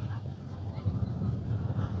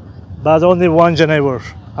 But only one Geneva.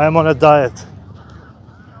 I'm on a diet.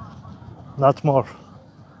 Not more.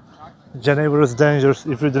 Geneva is dangerous.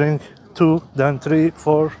 If you drink 2, then 3,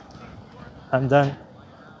 4, and then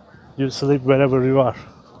you sleep wherever you are.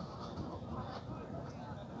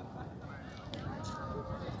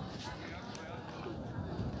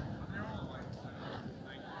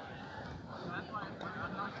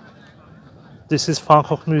 This is Van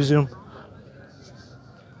Gogh Museum.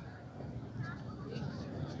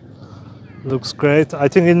 Looks great. I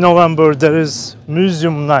think in November there is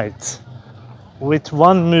museum night. With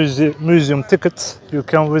one museum ticket, you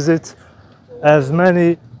can visit as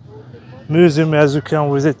many museums as you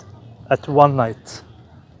can visit at one night.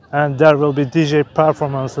 And there will be DJ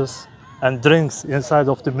performances and drinks inside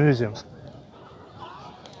of the museums.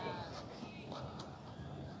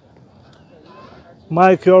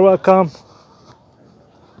 Mike, you're welcome.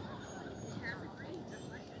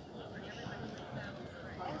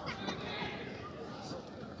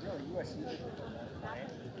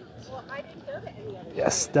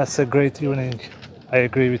 Yes, that's a great evening. I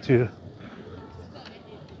agree with you.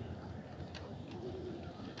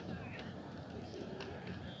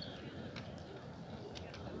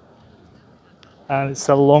 And it's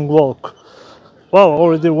a long walk. Wow,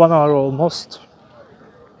 already 1 hour almost.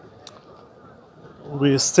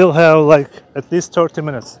 We still have like at least 30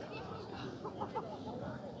 minutes,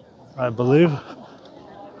 I believe.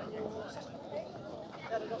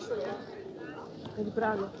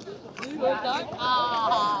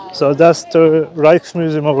 So that's the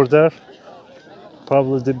Rijksmuseum over there.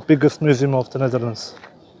 Probably the biggest museum of the Netherlands.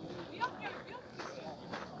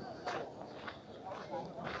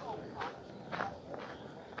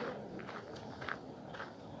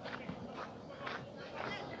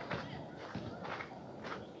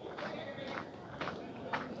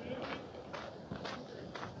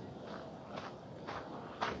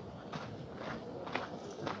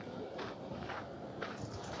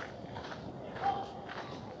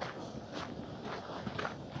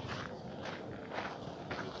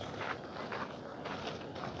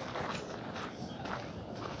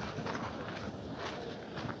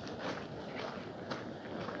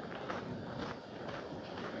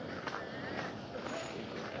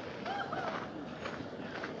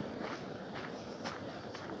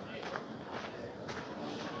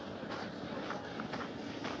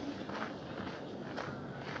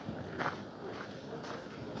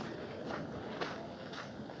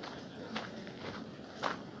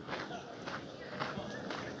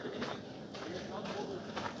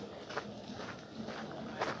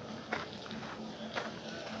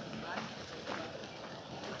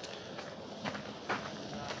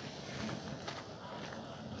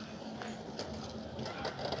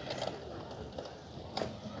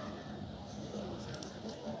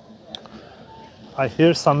 I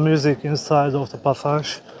hear some music inside of the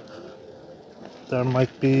passage. There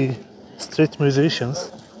might be street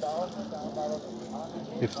musicians.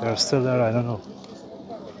 If they're still there, I don't know.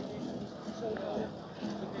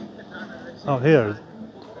 Oh, here.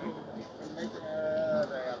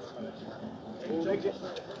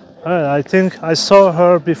 I think I saw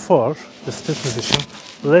her before, the street musician.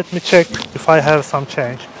 Let me check if I have some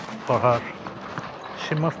change for her.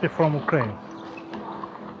 She must be from Ukraine.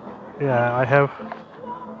 Yeah, I have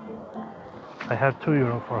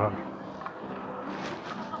 €2 for her.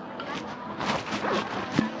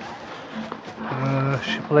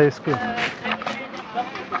 She plays good.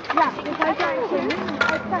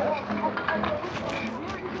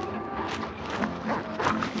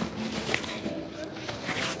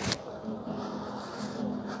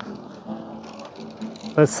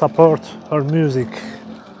 Let's support her music.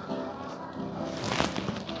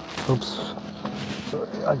 Oops, sorry,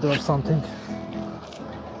 I dropped something.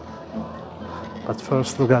 But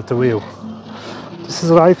first look at the view. This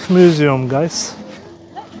is Rijksmuseum, guys.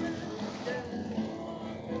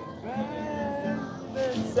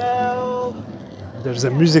 There's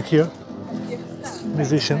a music here.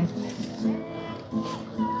 Musician.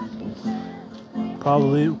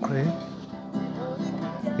 Probably Ukraine.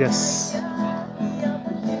 Yes.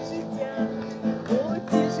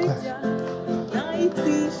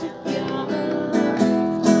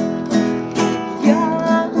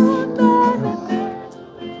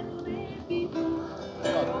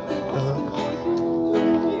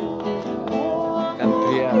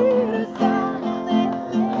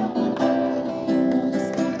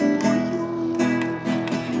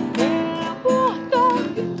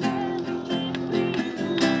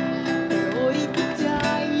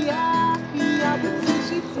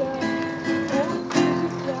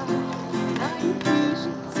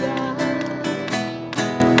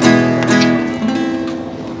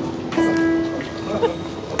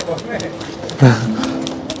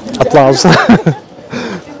 Аплауз. А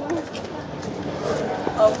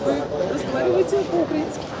вы разговариваете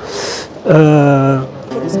по-украински?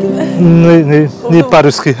 По-русски? Не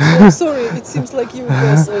по-русски. Sorry, it seems like you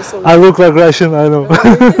guys sorry. I look like Russian, I know.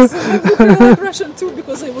 Yes, I look like Russian too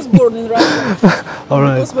because I was born in Russia.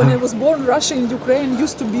 Alright. Because when I was born, Russia and Ukraine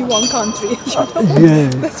used to be one country. You know? Yeah.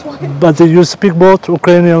 That's why. But do you speak both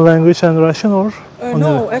Ukrainian language and Russian, or?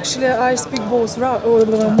 No, actually, I speak both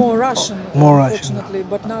more Russian, More Russian. unfortunately.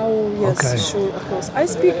 But now, yes, Okay. sure, of course. I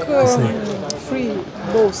speak free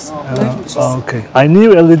both languages. Okay. I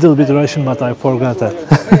knew a little bit Russian, but I forgot that.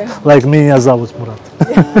 Like me, меня зовут Murat.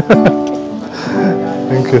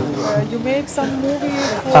 Thank you. You make some movie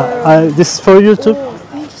for... This is for YouTube. Oh,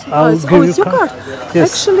 thank you so much. I'll give you it's your card. card.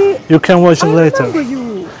 Yes. Actually, You can watch it I later. remember you.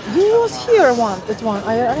 You was here at one.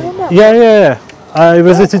 I remember. Yeah. I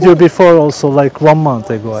visited you before also, like 1 month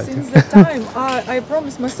ago, I think. Since that time, I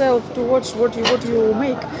promised myself to watch what you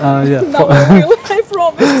make. Yeah. Now I will. I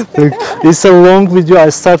promise. It's a long video. I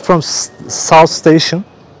start from South Station,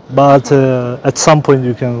 but at some point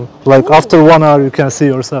you can, like after 1 hour, you can see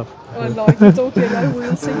yourself. I like it. Okay, I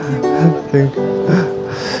will. Thank you. Thank you.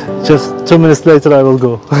 Just 2 minutes later, I will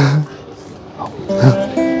go.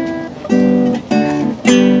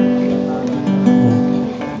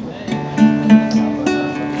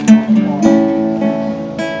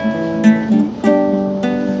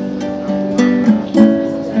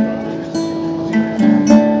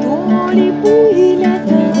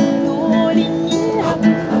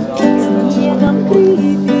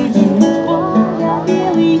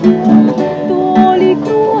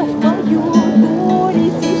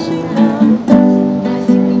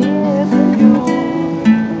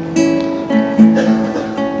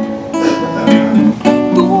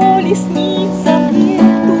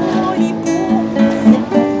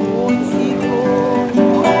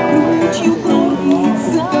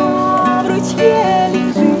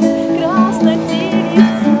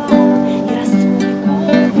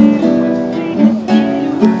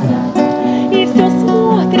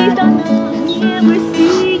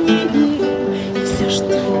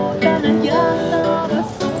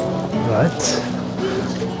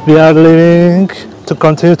 We are leaving to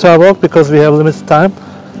continue to our walk because we have limited time.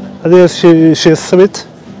 Yes, she is sweet,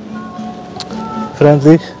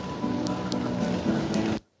 friendly,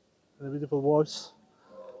 and a beautiful voice.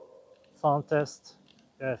 Sound test.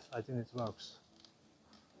 Yes, I think it works.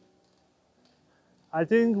 I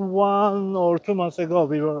think 1 or 2 months ago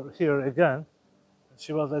we were here again.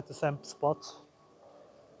 She was at the same spot.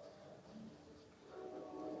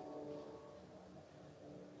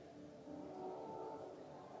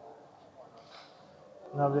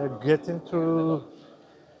 Now we are getting to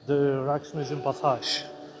the Rijksmuseum Passage.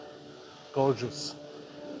 Gorgeous.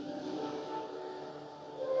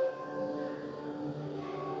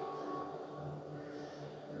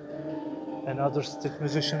 Another stick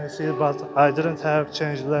musician is here, but I didn't have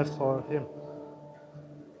change left for him.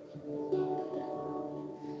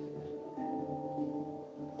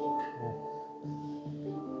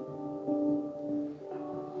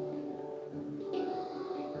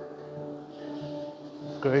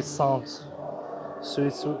 Great sounds.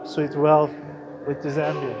 Suit well with this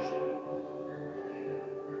ambience.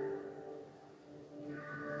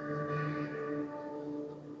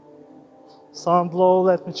 Sound low,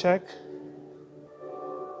 let me check.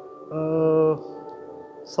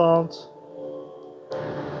 Sound.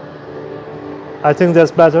 I think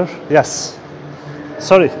that's better. Yes.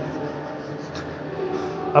 Sorry.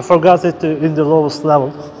 I forgot it in the lowest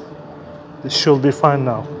level. This should be fine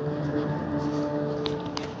now.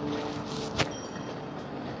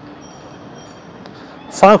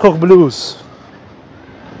 Bangkok Blues.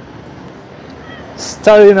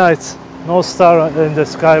 Starry night. No star in the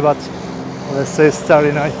sky, but let's say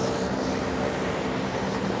starry night.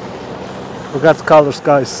 We got colors,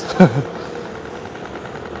 guys.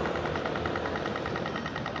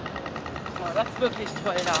 Das ist wirklich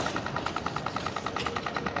toll da.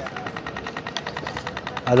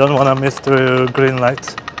 I don't want to miss the green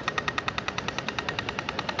light.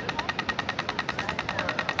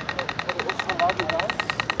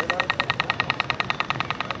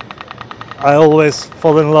 I always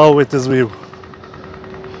fall in love with this view.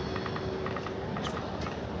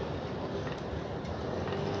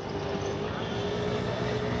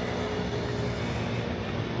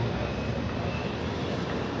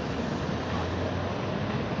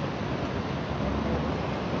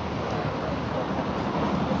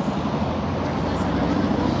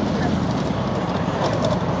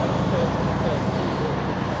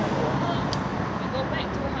 Go back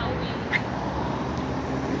to how we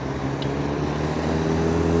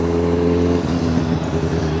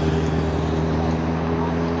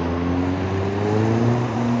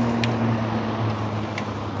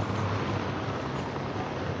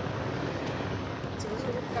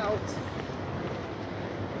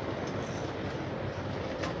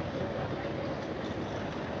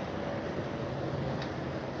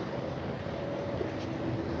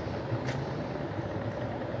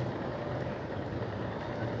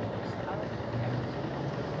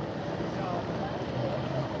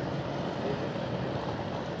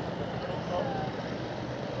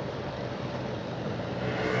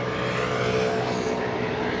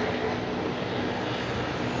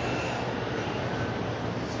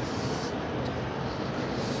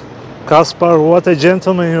Kaspar, what a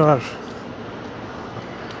gentleman you are.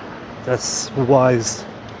 That's wise.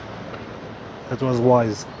 That was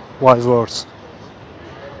wise. Wise words.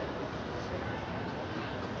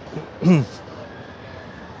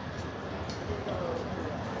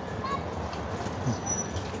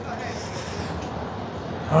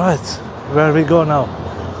 Alright, where we go now?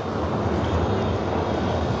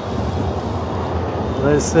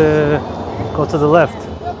 Let's go to the left.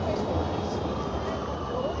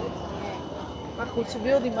 Maar goed, ze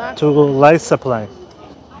wil die maken. To light supply.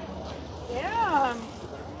 Ja.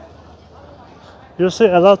 You see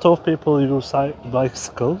a lot of people use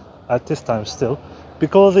bicycle at this time still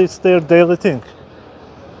because it's their daily thing.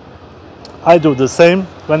 I do the same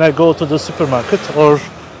when I go to the supermarket, or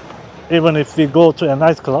even if we go to a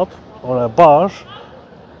nightclub or a bar,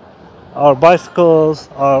 our bicycles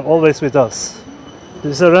are always with us.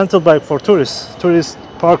 This is a rental bike for tourists. Tourists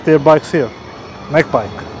park their bikes here. Mac bike.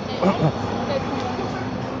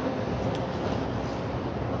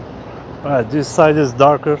 Alright, this side is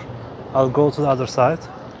darker. I'll go to the other side.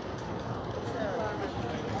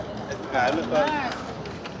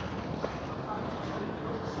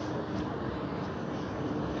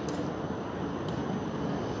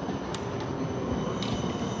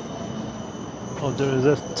 Oh, there is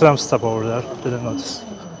a tram stop over there. Didn't notice.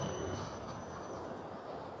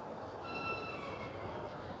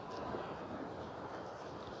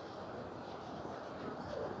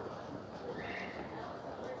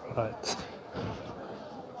 Right.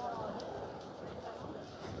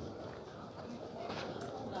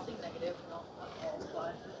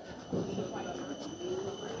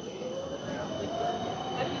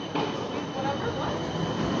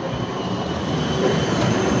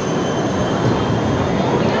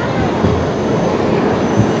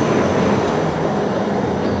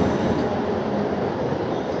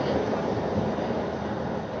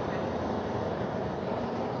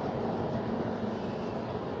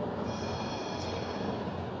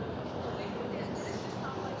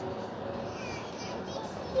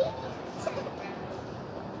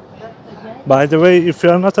 By the way, if you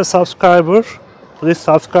are not a subscriber, please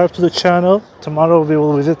subscribe to the channel. Tomorrow we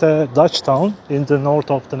will visit a Dutch town in the north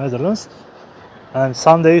of the Netherlands. And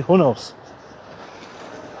Sunday, who knows?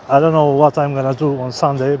 I don't know what I'm gonna do on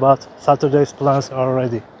Sunday, but Saturday's plans are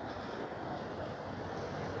ready.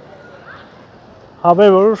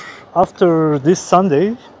 However, after this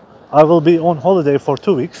Sunday, I will be on holiday for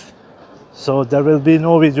 2 weeks. So there will be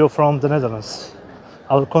no video from the Netherlands.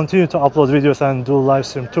 I will continue to upload videos and do live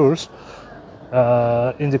stream tours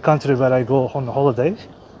in the country where I go on holiday,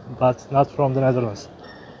 but not from the Netherlands.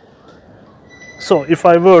 So if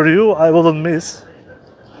I were you, I wouldn't miss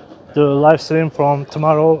the live stream from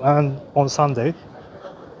tomorrow and on Sunday.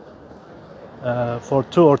 For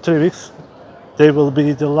 2 or 3 weeks, they will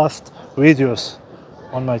be the last videos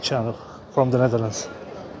on my channel from the Netherlands.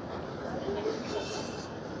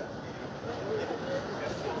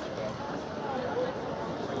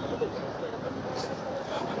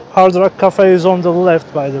 Hard Rock Cafe is on the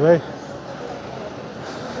left, by the way,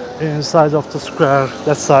 inside of the square,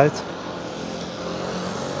 that side.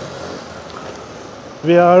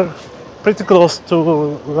 We are pretty close to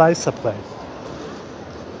Leidse Plein.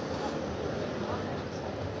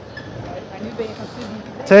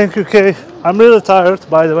 Thank you, Kay. I'm really tired,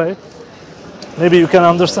 by the way. Maybe you can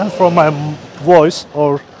understand from my voice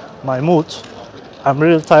or my mood. I'm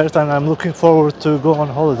really tired and I'm looking forward to go on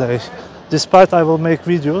holiday. Despite I will make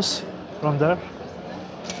videos from there.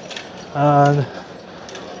 And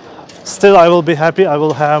still I will be happy, I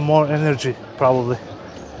will have more energy, probably.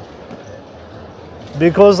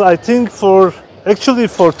 Because I think actually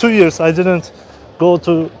for 2 years I didn't go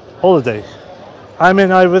to holiday. I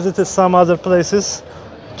mean, I visited some other places,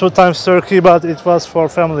 2 times Turkey, but it was for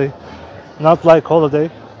family, not like holiday.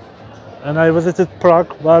 And I visited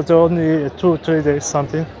Prague, but only 2-3 days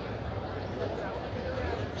something.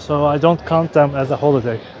 So I don't count them as a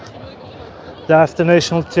holiday. That's the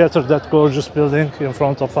National Theatre, that gorgeous building in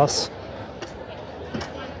front of us.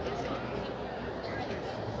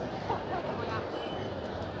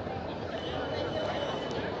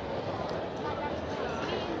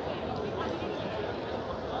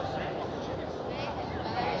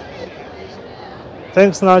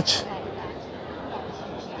 Thanks, Nach.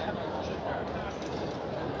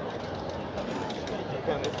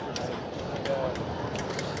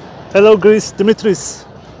 Hello, Greece, Dimitris.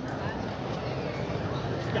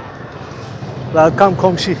 Welcome,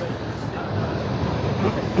 komşi.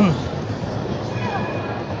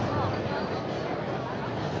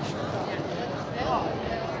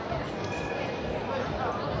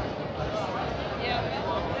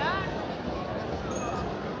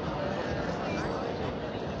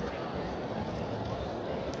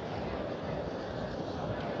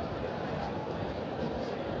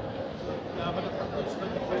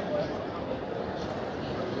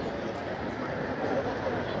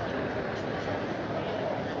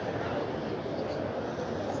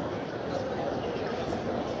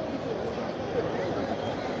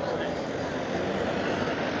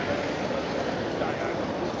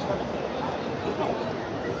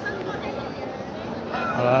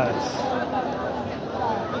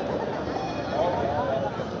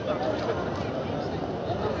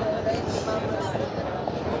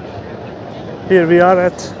 Here we are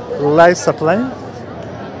at Leidse Plein,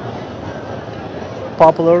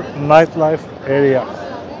 popular nightlife area.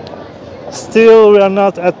 Still, we are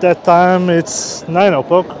not at that time, it's 9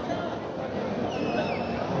 o'clock.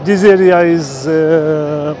 This area is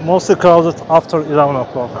mostly crowded after 11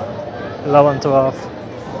 o'clock, 11, 12.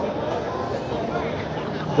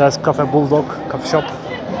 There's Cafe Bulldog, coffee shop.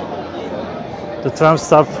 The tram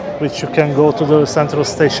stop, which you can go to the central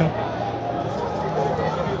station.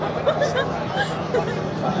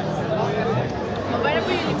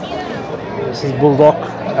 This is Bulldog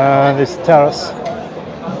and it's terrace.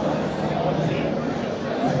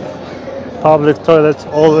 Public toilet,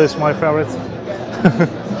 always my favorite.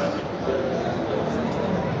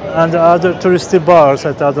 And the other touristy bars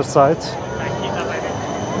at the other side.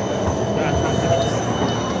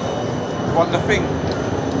 What the thing?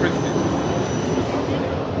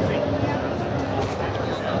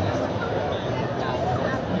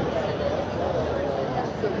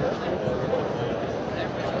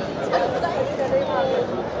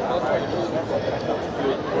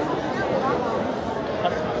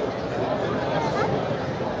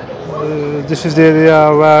 This is the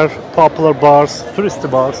area where popular bars, touristy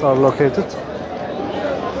bars are located.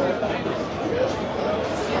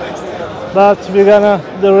 But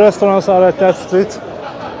the restaurants are at that street,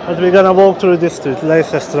 but we're gonna walk through this street,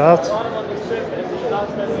 Leidsestraat.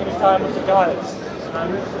 Time with the guys.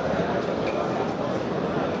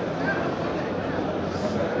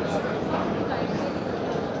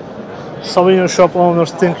 souvenir shop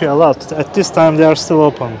owners thank you a lot. At this time they are still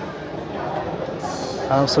open.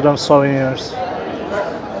 Amsterdam souvenirs.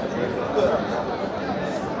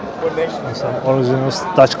 And some original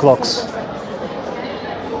Dutch clocks.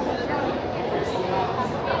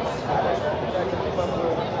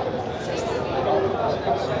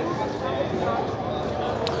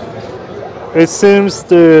 It seems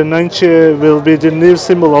the Nantje will be the new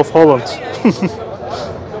symbol of Holland.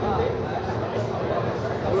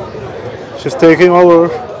 She's taking over.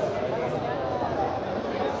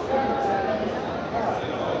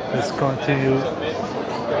 Let's continue.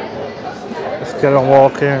 Let's get on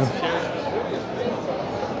walking.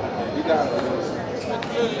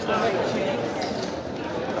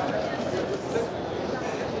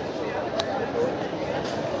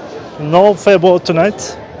 No Febo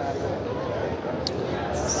tonight.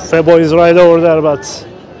 Febo is right over there, but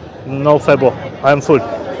no Febo. I'm full.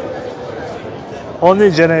 Only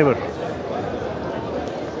Geneva.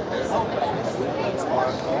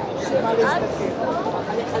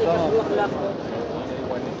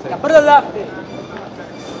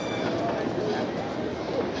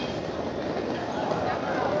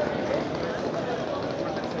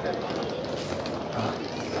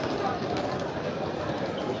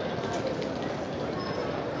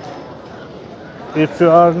 If you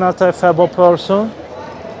are not a Febo person,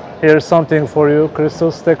 here's something for you.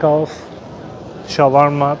 Crystal Steakhouse,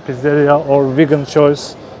 shawarma, pizzeria, or vegan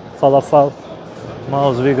choice, falafel,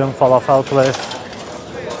 mouse vegan falafel place,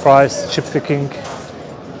 fries, Gypsy King,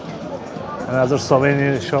 another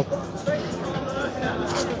souvenir shop.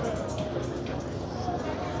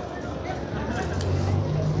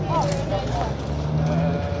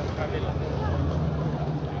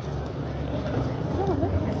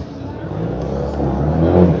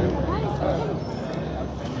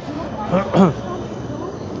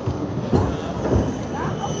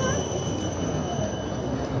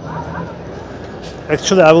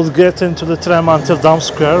 Actually, I will get into the tram until Dam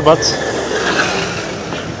Square, but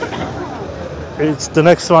the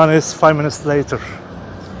next one is 5 minutes later,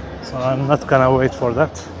 so I'm not gonna wait for that.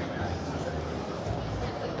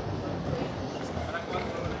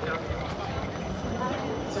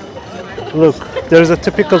 Look, there's a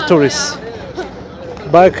typical tourist.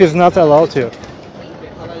 Bike is not allowed here.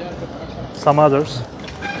 Some others.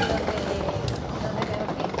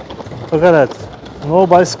 Look at that. No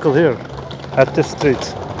bicycle here at this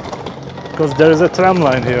street. Because there is a tram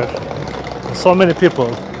line here. So many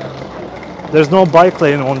people. There's no bike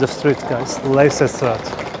lane on the street, guys. Leidsestraat.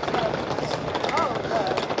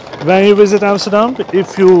 When you visit Amsterdam,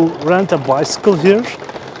 if you rent a bicycle here,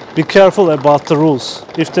 be careful about the rules.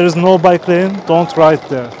 If there is no bike lane, don't ride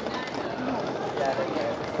there.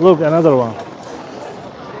 Look, another one.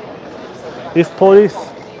 If police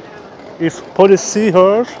see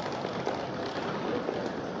her,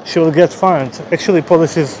 she will get fined. Actually,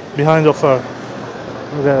 police is behind of her.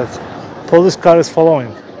 Look at that. Police car is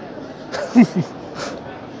following.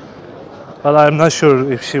 But I'm not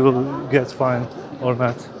sure if she will get fined or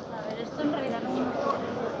not.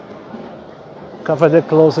 Café de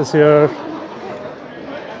Close is here.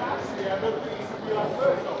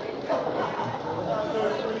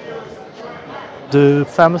 The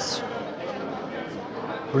famous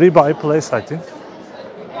ribeye place, I think.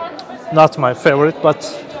 Not my favorite, but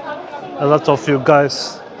a lot of you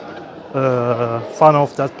guys fan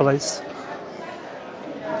of that place.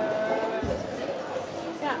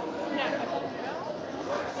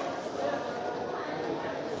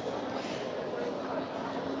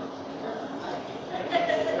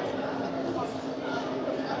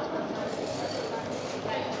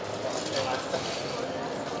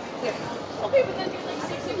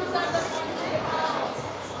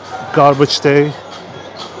 Garbage day.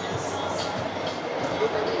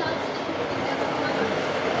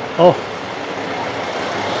 Oh,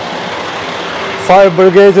 fire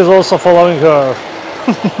brigade is also following her.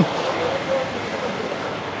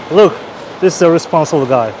 Look, this is a responsible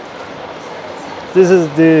guy. This is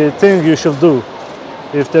the thing you should do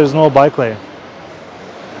if there's no bike lane.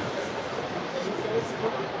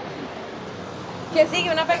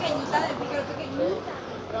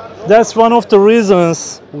 That's one of the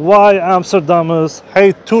reasons why Amsterdammers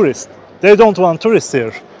hate tourists. They don't want tourists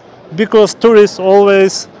here. Because tourists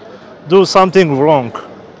always do something wrong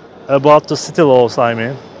about the city laws, I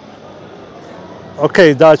mean.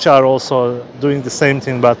 Okay, Dutch are also doing the same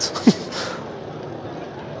thing, but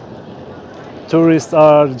tourists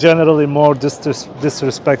are generally more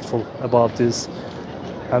disrespectful about this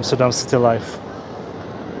Amsterdam city life.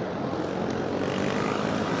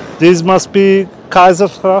 This must be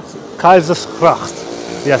Keizersgracht.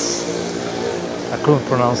 Yes, I couldn't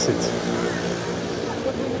pronounce it.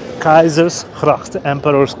 Keizersgracht,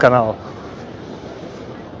 Emperor's Canal.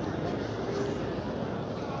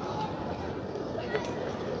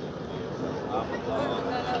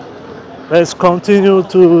 Let's continue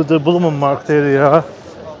to the Bloemenmarkt area.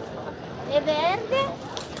 È verde?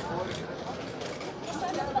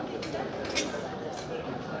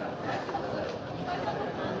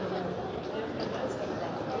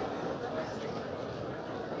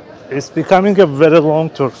 It's becoming a very long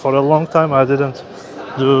tour. For a long time I didn't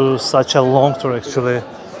do such a long tour actually.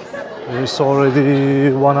 It's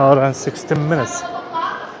already 1 hour and 16 minutes.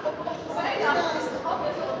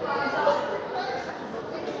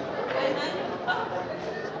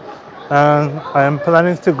 And I am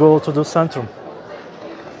planning to go to the centrum,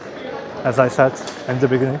 as I said in the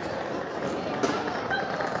beginning.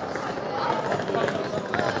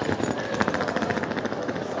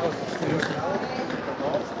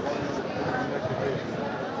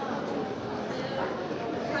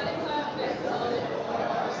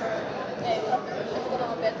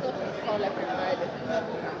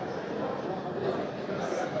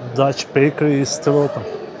 Dutch bakery is still open.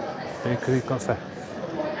 Bakery cafe.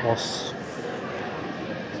 Was.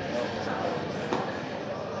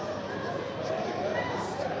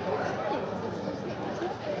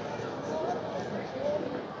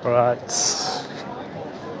 Right.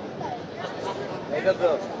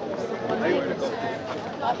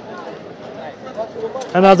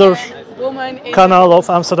 Another canal of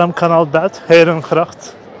Amsterdam Canal bed,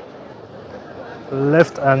 Herengracht.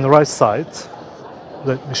 Left and right side.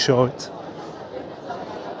 Let me show it.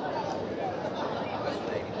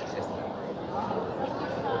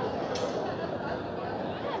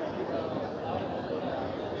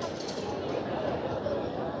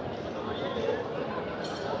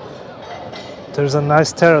 There's a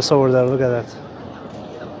nice terrace over there, look at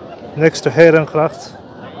that. Next to Herengracht.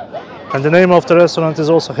 And the name of the restaurant is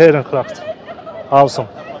also Herengracht. Awesome.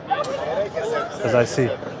 As I see.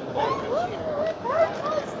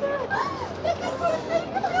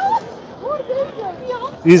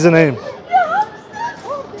 Easy name.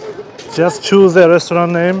 Just choose a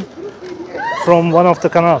restaurant name from one of the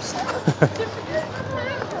canals.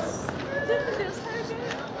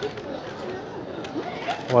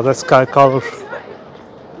 What a sky color.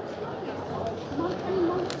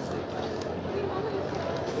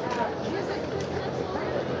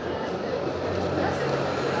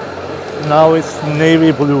 Now it's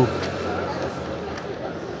navy blue.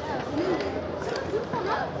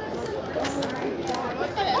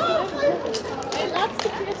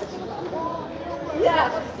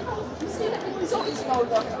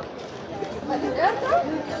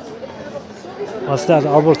 What's that?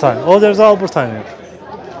 Albertine. Oh, there's Albertine here.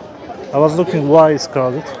 I was looking why it's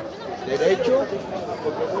crowded.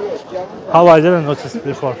 How I didn't notice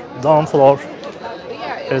before. Down floor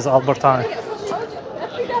is Albertine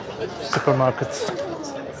supermarket.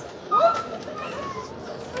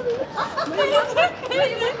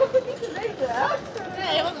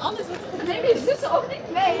 Nee, want anders neem je zussen ook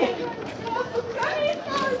niet mee. Kan niet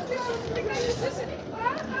ik kan je zussen niet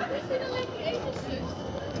vragen. Ik vind een lekker eten, zus.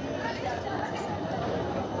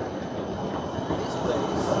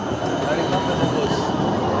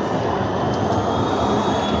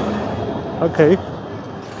 Okay.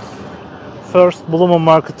 First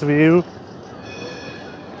Bloemenmarkt view.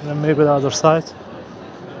 Then maybe the other side.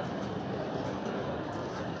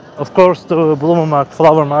 Of course, the Bloemenmarkt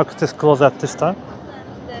flower market is closed at this time.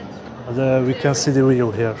 But, we can see the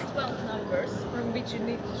view here. 12 numbers from which you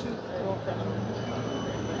need to choose from.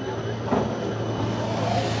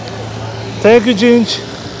 Thank you, Ginge.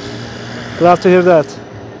 Glad to hear that.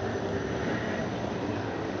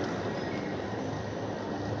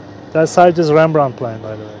 That side is Rembrandt playing,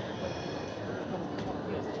 by the way.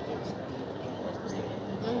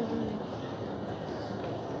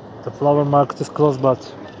 The flower market is closed,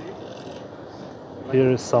 but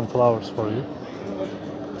here is some flowers for you.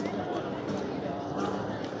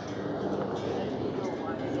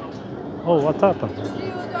 Oh, what happened?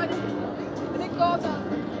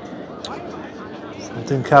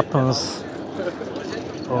 Something happens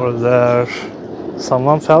over there.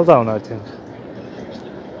 Someone fell down, I think.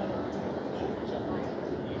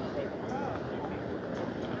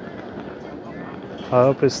 I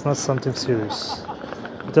hope it's not something serious.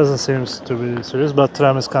 It doesn't seem to be serious, but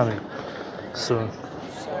tram is coming soon.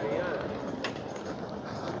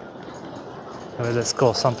 Anyway, let's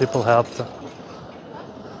go. Some people helped.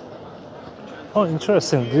 Oh,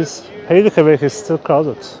 interesting. This Heidekeweg is still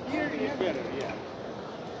crowded.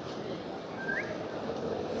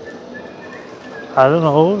 I don't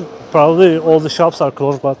know. Probably all the shops are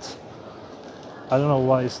closed, but I don't know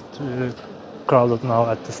why it's crowded now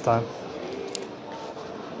at this time.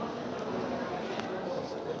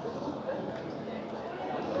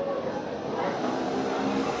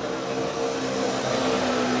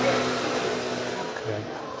 Okay.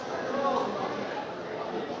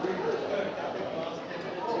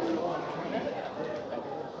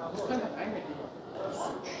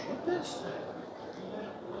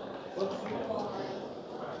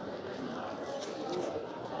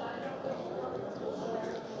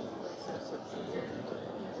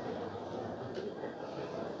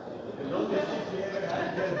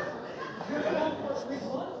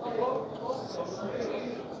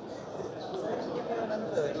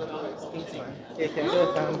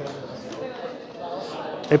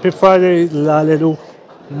 Happy Friday, Lalelu.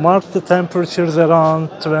 Mark the temperatures around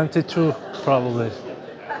 22 probably.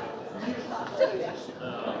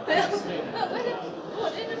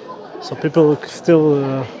 So people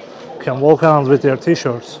still can walk around with their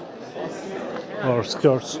t-shirts or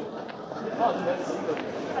skirts.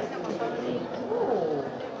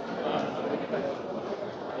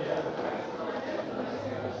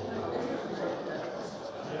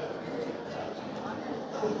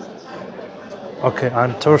 Okay,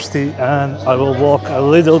 I'm thirsty and I will walk a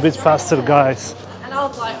little bit faster, guys. And I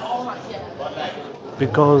was like, oh my god.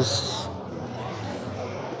 Because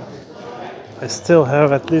I still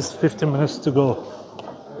have at least 50 minutes to go.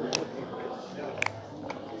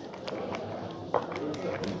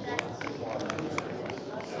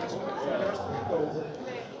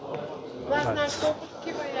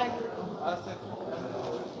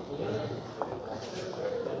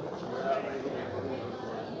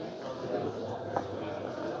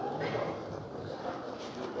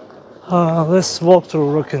 Let's walk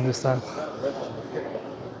through Rookin this time.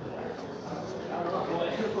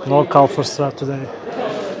 No Kalverstraat today.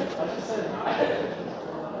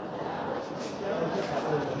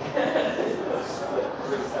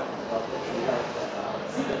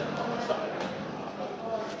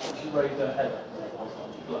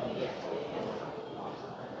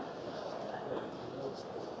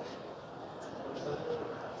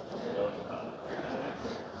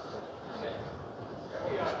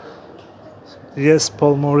 Yes,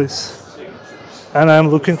 Paul Morris. And I'm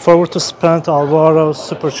looking forward to spend Alvaro's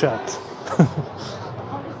super chat.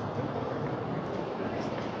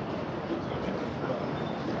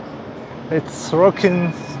 It's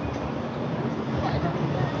rocking.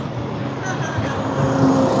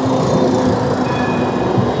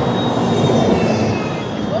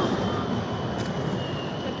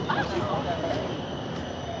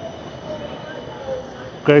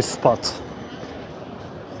 Great spot.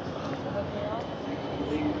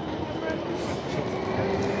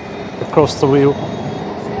 Across the wheel.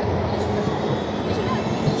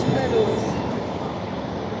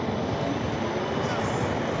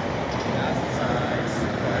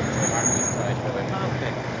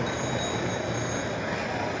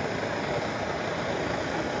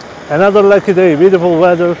 Another lucky day, beautiful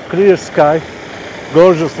weather, clear sky,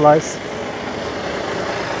 gorgeous lights.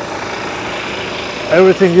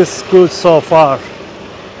 Everything is good so far.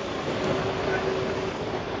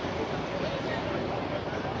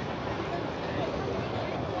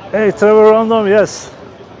 Hey, Trevor Random, yes,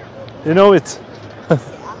 you know it.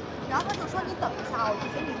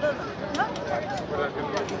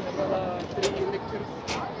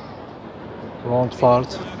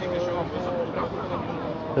 Rondvaart.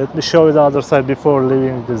 Let me show you the other side before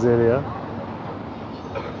leaving this area.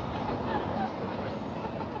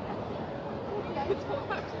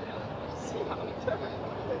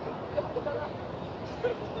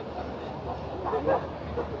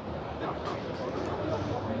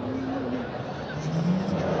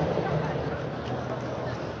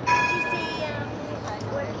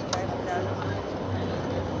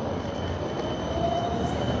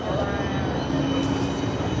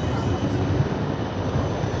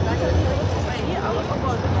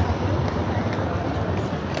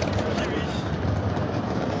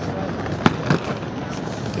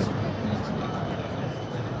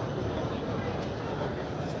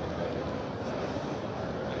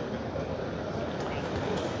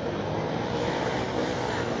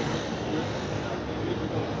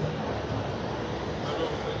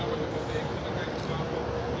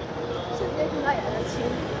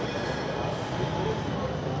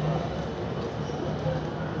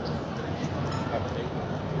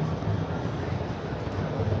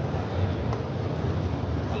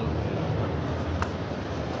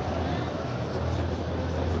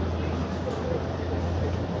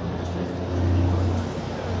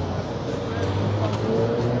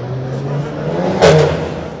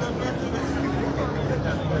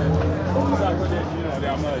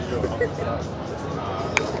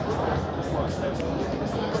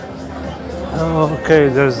 Okay,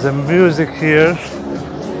 there's the music here.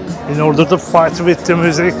 In order to fight with the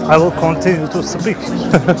music, I will continue to speak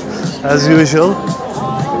as usual.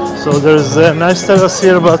 So there's a nice terrace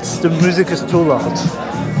here, but the music is too loud.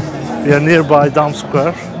 We are nearby Dam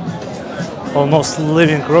Square, almost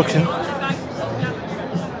leaving Rocking.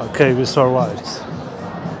 Okay, we survived.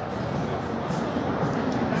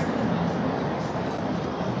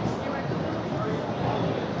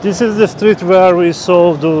 This is the street where we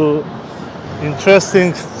saw the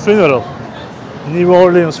interesting funeral, New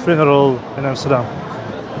Orleans funeral in Amsterdam.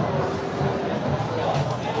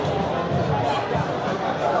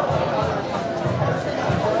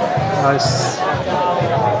 Nice.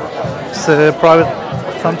 It's a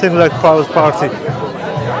private, something like private party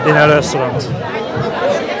in a restaurant.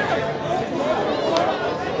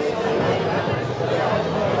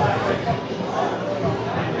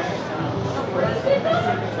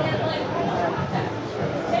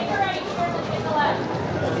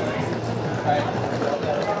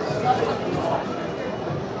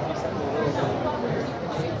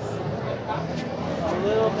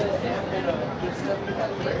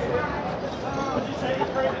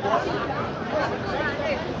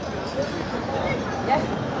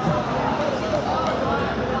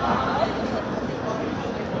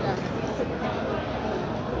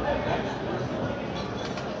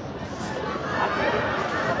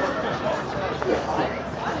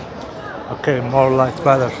 Okay, more light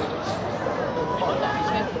weather.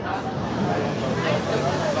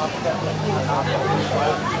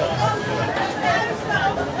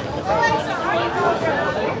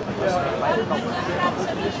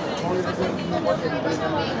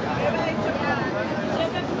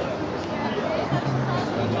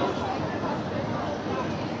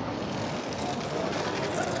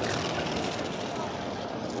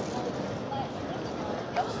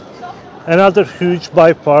 Another huge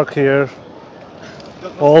bike park here,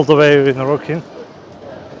 all the way in Rocking.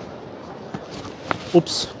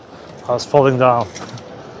 Oops, I was falling down.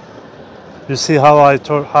 You see how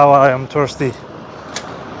I am thirsty.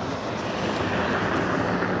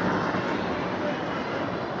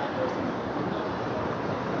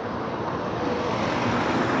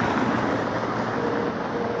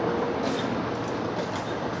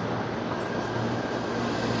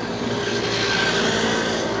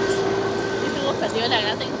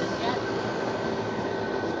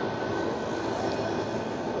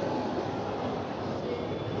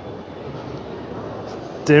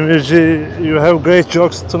 Demirci, you have great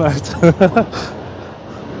jokes tonight.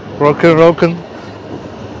 Rockin'.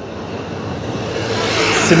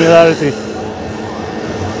 Similarity.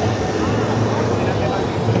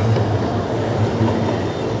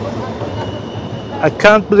 I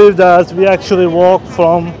can't believe that we actually walk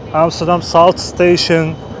from Amsterdam South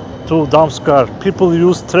Station to Dam Square. People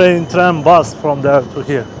use train, tram, bus from there to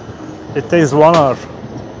here. It takes 1 hour.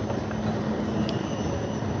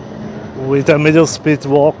 With a middle speed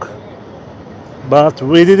walk, but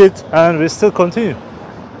we did it and we still continue.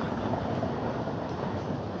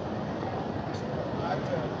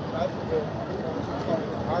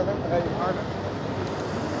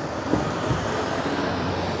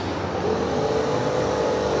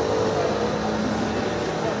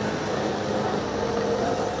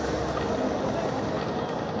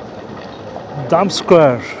 Dam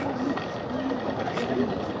Square.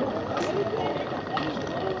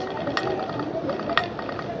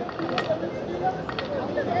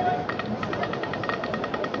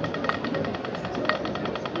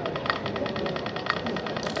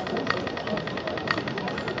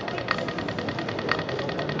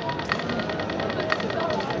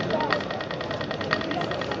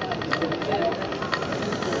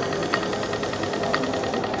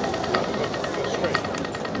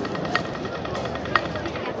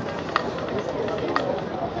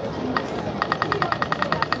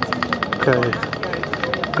 Okay,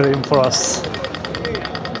 green for us.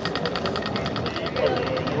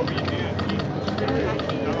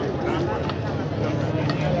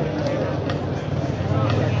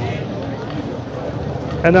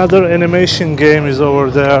 Another animation game is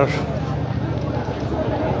over there.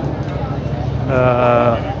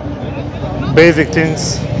 Basic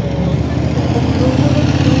things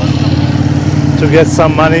to get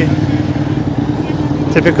some money.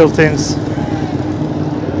 Typical things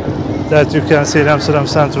that you can see in Amsterdam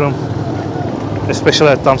Centrum, especially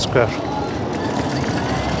at Dam Square.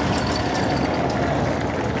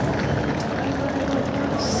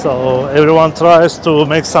 So everyone tries to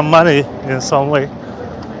make some money in some way.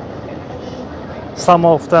 Some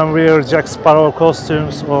of them wear Jack Sparrow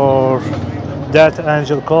costumes or Death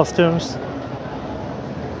Angel costumes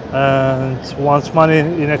and want money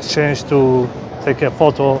in exchange to take a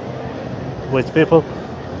photo with people.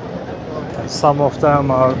 And some of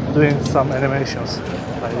them are doing some animations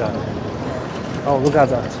like that. Oh, look at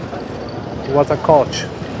that. What a coach.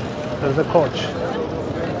 There's a coach.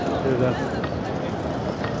 Look at that.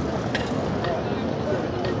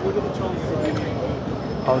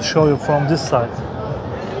 I'll show you from this side.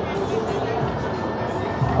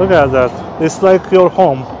 Look at that. It's like your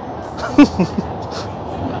home.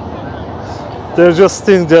 They're just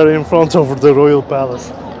sitting there in front of the royal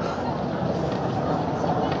palace.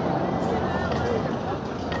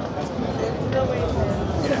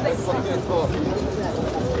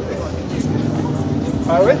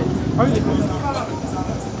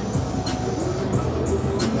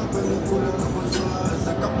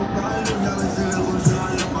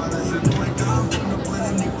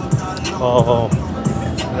 Oh,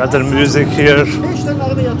 got the music here.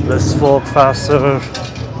 Let's walk faster.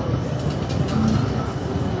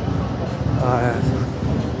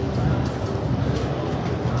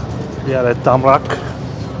 Yeah, at Damrak.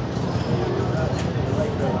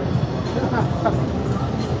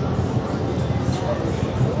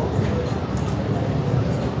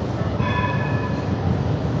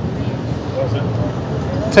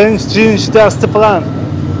 Thanks, Ginge, that's the plan.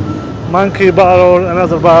 Monkey bar or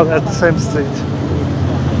another bar at the same street.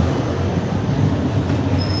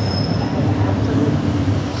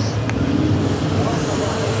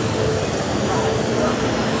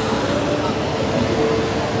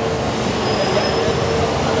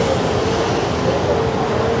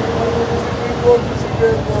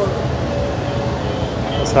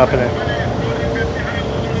 What's happening?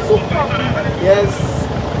 Yes.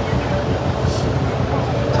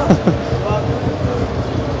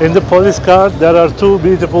 In the police car, there are two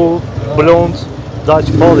beautiful blonde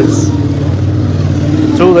Dutch police,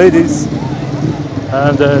 two ladies,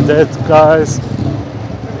 and that guys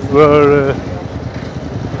were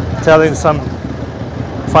telling some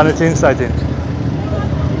funny things, I think,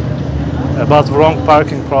 about wrong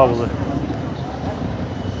parking probably.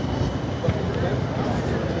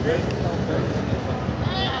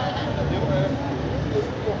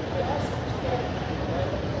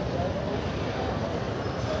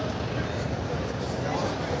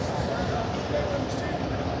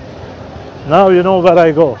 Now you know where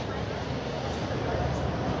I go.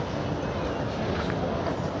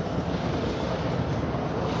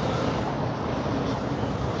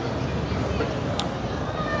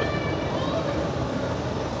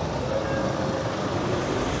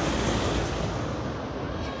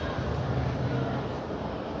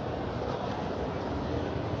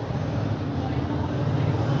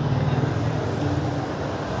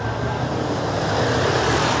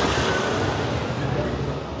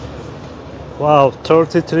 Wow,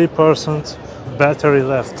 33% battery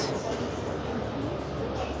left.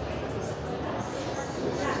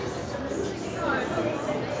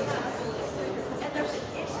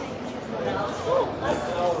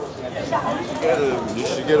 You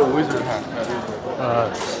should get a wizard hat.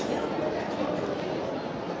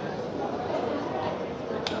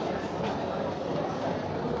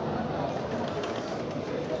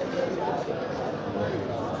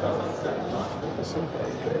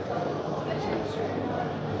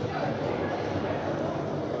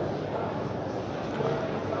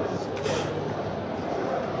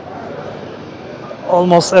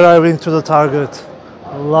 Almost arriving to the target.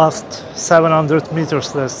 Last 700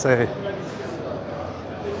 meters, let's say.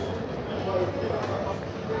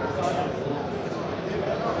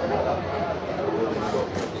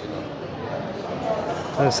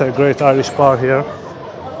 There's a great Irish bar here.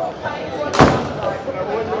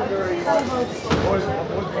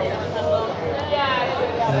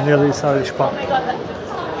 Nearly's Irish bar. Is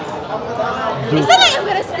that like I'm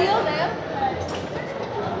gonna steal them?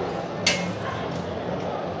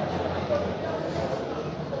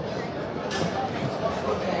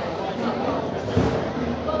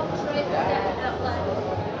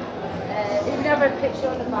 You never picture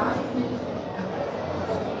on the back.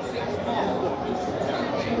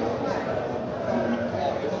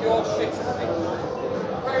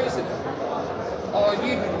 Where is it? Oh,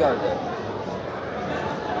 you can go there.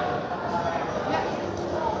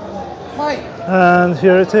 Mate. And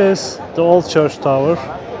here it is, the old church tower.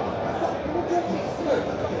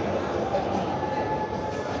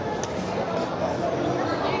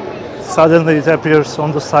 Suddenly it appears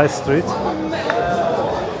on the side street.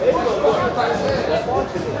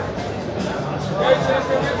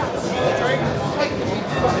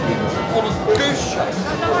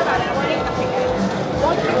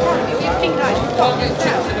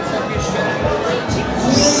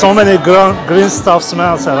 So many green stuff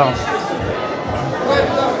smells around.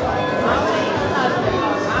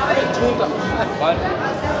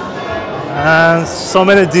 And so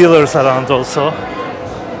many dealers around also.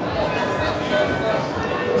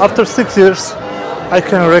 After 6 years, I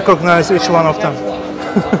can recognize each one of them.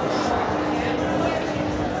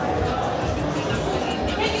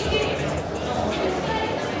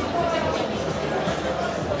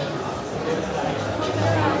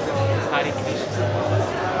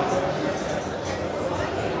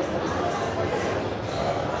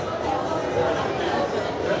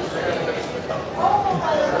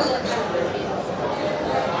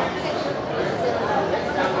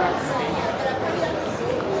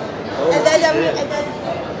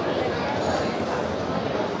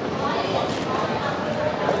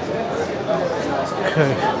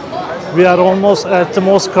 Okay. We are almost at the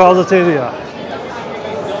most crowded area.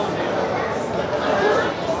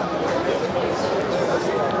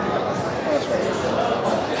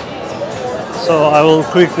 So I will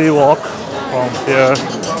quickly walk from here.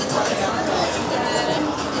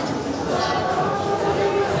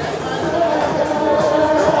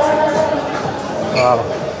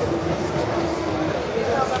 Wow.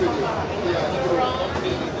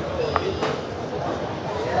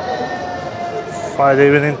 Friday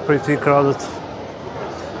evening, pretty crowded.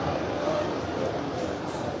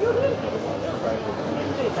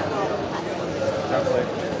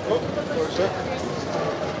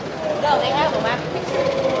 No, they have them.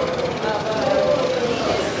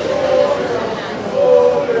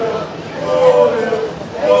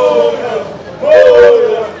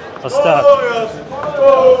 What's that?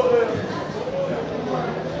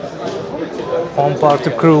 Home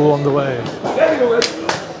party crew on the way.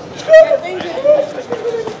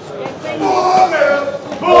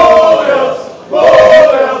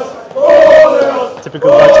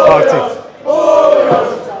 Typical Dutch party.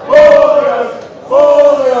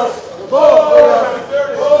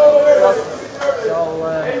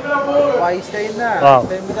 Why are you staying there? Wow.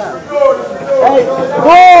 Staying with them? Hey,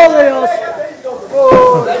 boleos!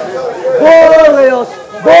 Boleos!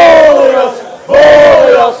 Boleos!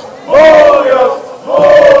 Boleos! Boleos!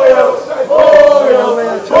 Boleos!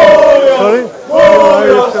 Sorry?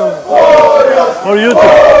 For YouTube.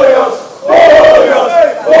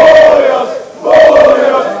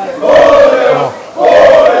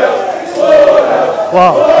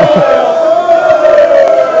 Wow.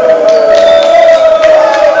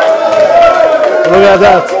 Look at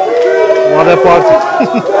that. What a party.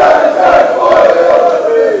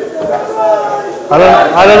 I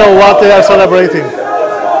don't know what they are celebrating.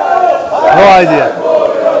 No idea.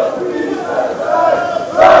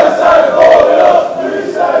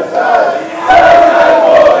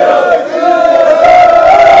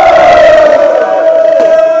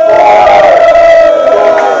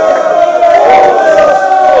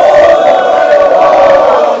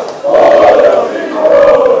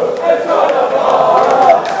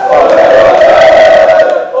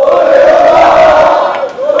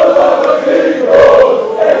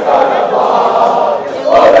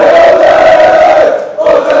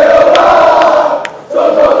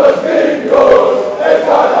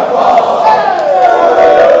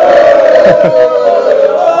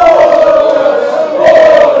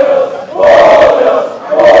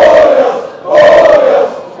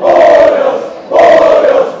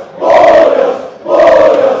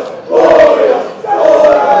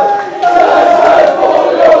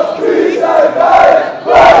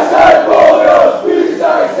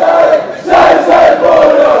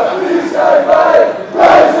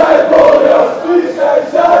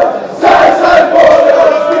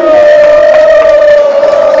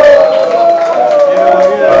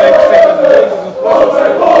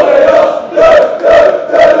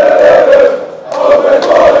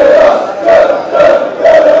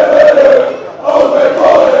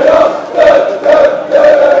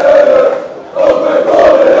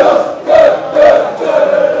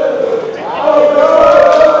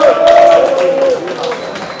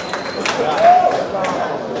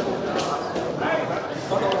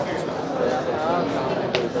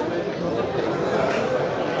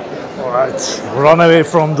 Alright, run away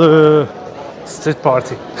from the street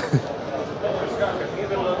party.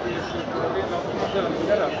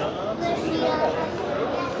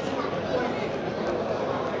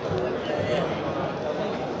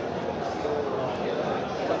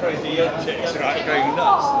 Crazy young chicks, right, going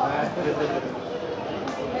nuts.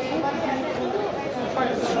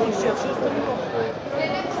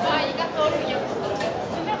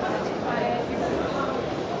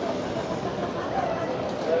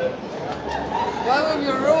 Why will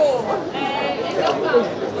you roll?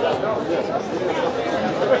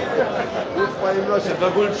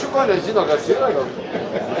 그걸 축구하는 지나가 지나가.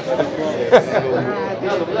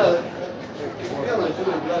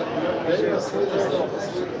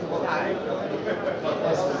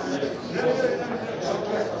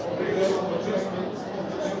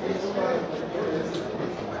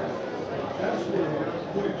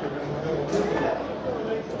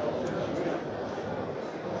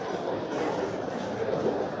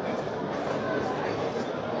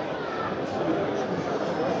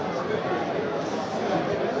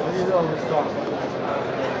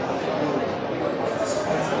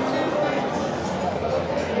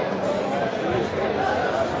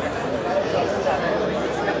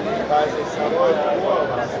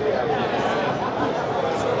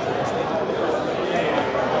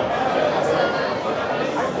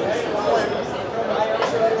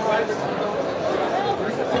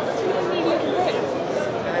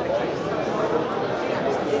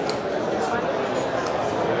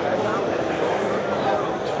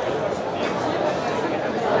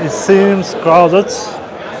 It seems crowded.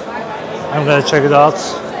 I'm gonna check it out.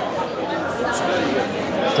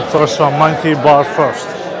 The first one, Monkey Bar first.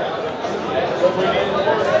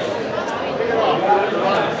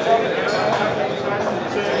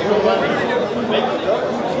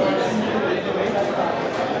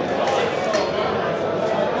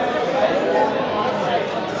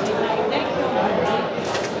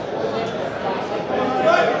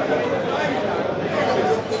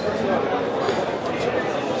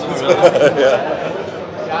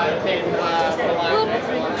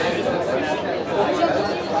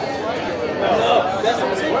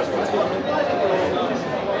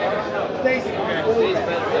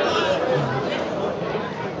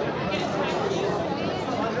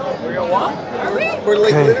 We're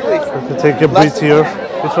like literally. We can take a breath here.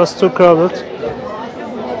 It was too crowded.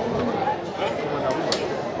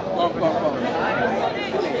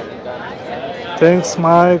 Thanks,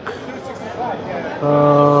 Mike.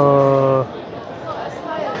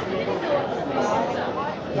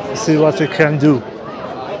 Let's see what we can do.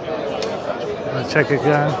 Check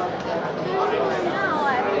again.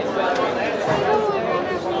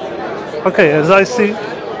 Okay, as I see,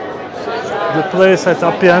 the place at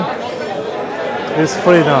Appian is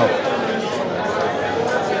free now.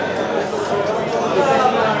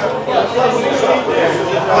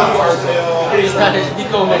 Die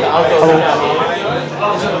komen met de auto.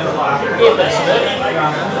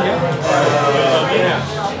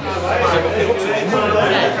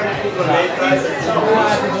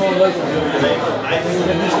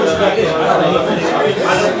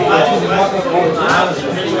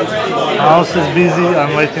 House is busy,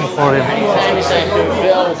 I'm waiting for him. Die zijn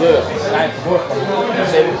geweldig.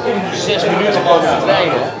 Ze hebben 6 minuten mogen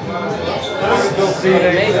verdwijnen.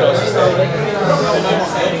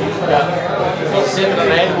 Ja. Ze zitten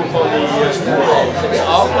een heleboel van die sporen zetten ze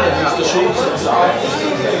af, het station zetten ze af.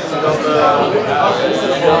 En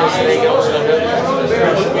dan is het in Amsterdam.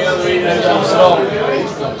 En in Amsterdam.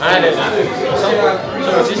 Ah, nee,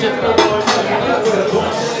 zoiets is het.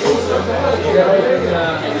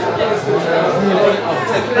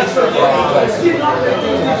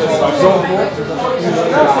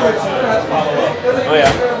 Oh ja.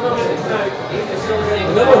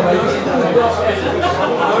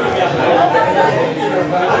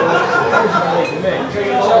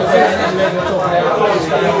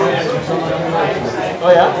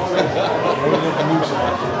 Oh ja?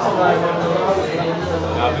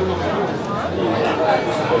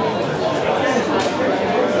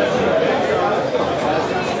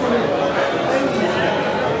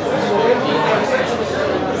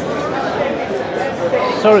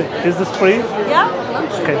 Sorry, is this free? Yeah,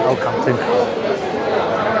 lunch. Okay, I'll come, thank you.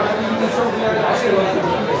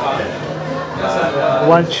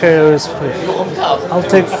 One chair is free. I'll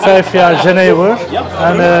take 5 Geneva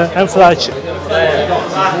and flight.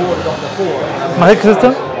 Mag ik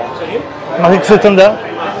zitten? Mag ik zitten daar?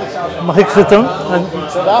 Mag ik zitten?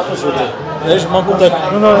 Vandaag zitten. Deze man komt uit,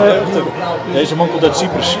 deze man komt uit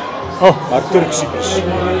Cyprus. Oh. Maar Turk-Cyprus.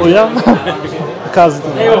 Oh ja? Ik ga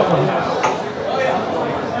zitten.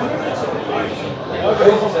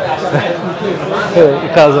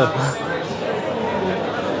 Ik ga zitten.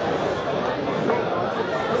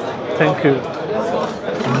 Thank you.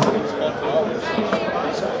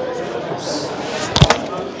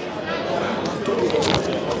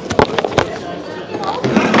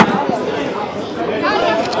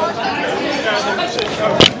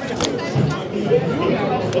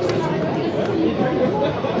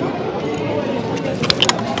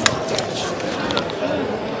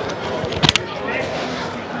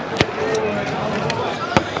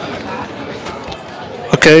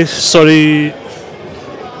 Okay, sorry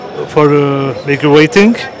for make you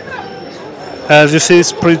waiting. As you see,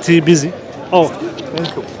 it's pretty busy. Oh,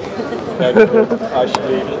 thank you.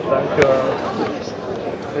 Alsjeblieft. Thank you.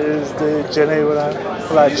 Here's the Geneva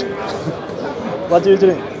flag. What do you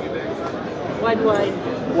drink? White wine.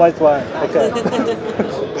 White wine. Okay.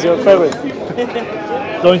 It's your favorite.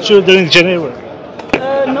 Don't you drink Geneva?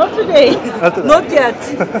 Not today. Not today. Not yet.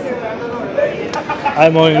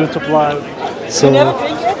 I'm on YouTube Live. So You never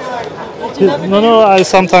drink it? Did you never drink no, I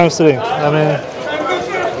sometimes drink. I mean,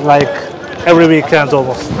 like every weekend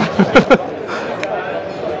almost.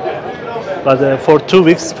 But for 2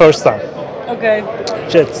 weeks, first time. it? Okay.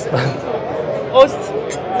 Cheers. Oost.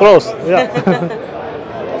 Prost. Yeah.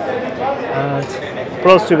 And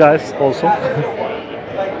prost you guys also.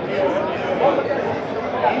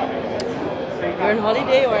 You're on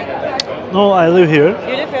holiday or? No, I live here.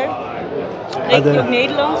 You live here? Spreek je ook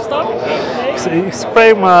Nederlands dan? Nee? Ik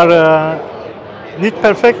spreek maar niet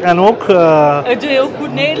perfect en ook Ik doe heel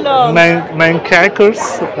goed Nederlands. mijn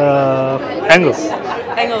kijkers Engels.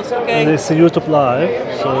 Engels, oké. And it's a YouTube live,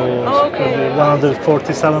 so okay.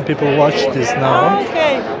 147 people watch this now,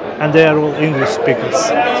 Okay. and they are all English speakers,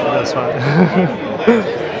 so that's why.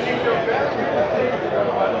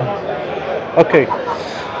 Okay,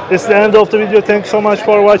 it's the end of the video. Thanks so much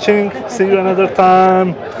for watching. See you another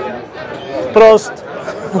time. Prost.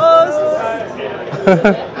 Proost.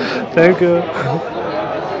 Thank you.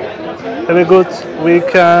 Have a good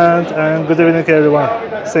weekend and good evening, everyone.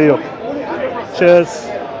 See you. Cheers.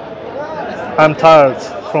 I'm tired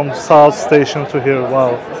from South Station to here.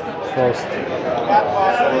 Wow. Prost.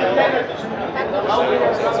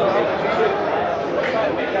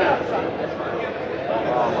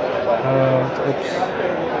 Oops.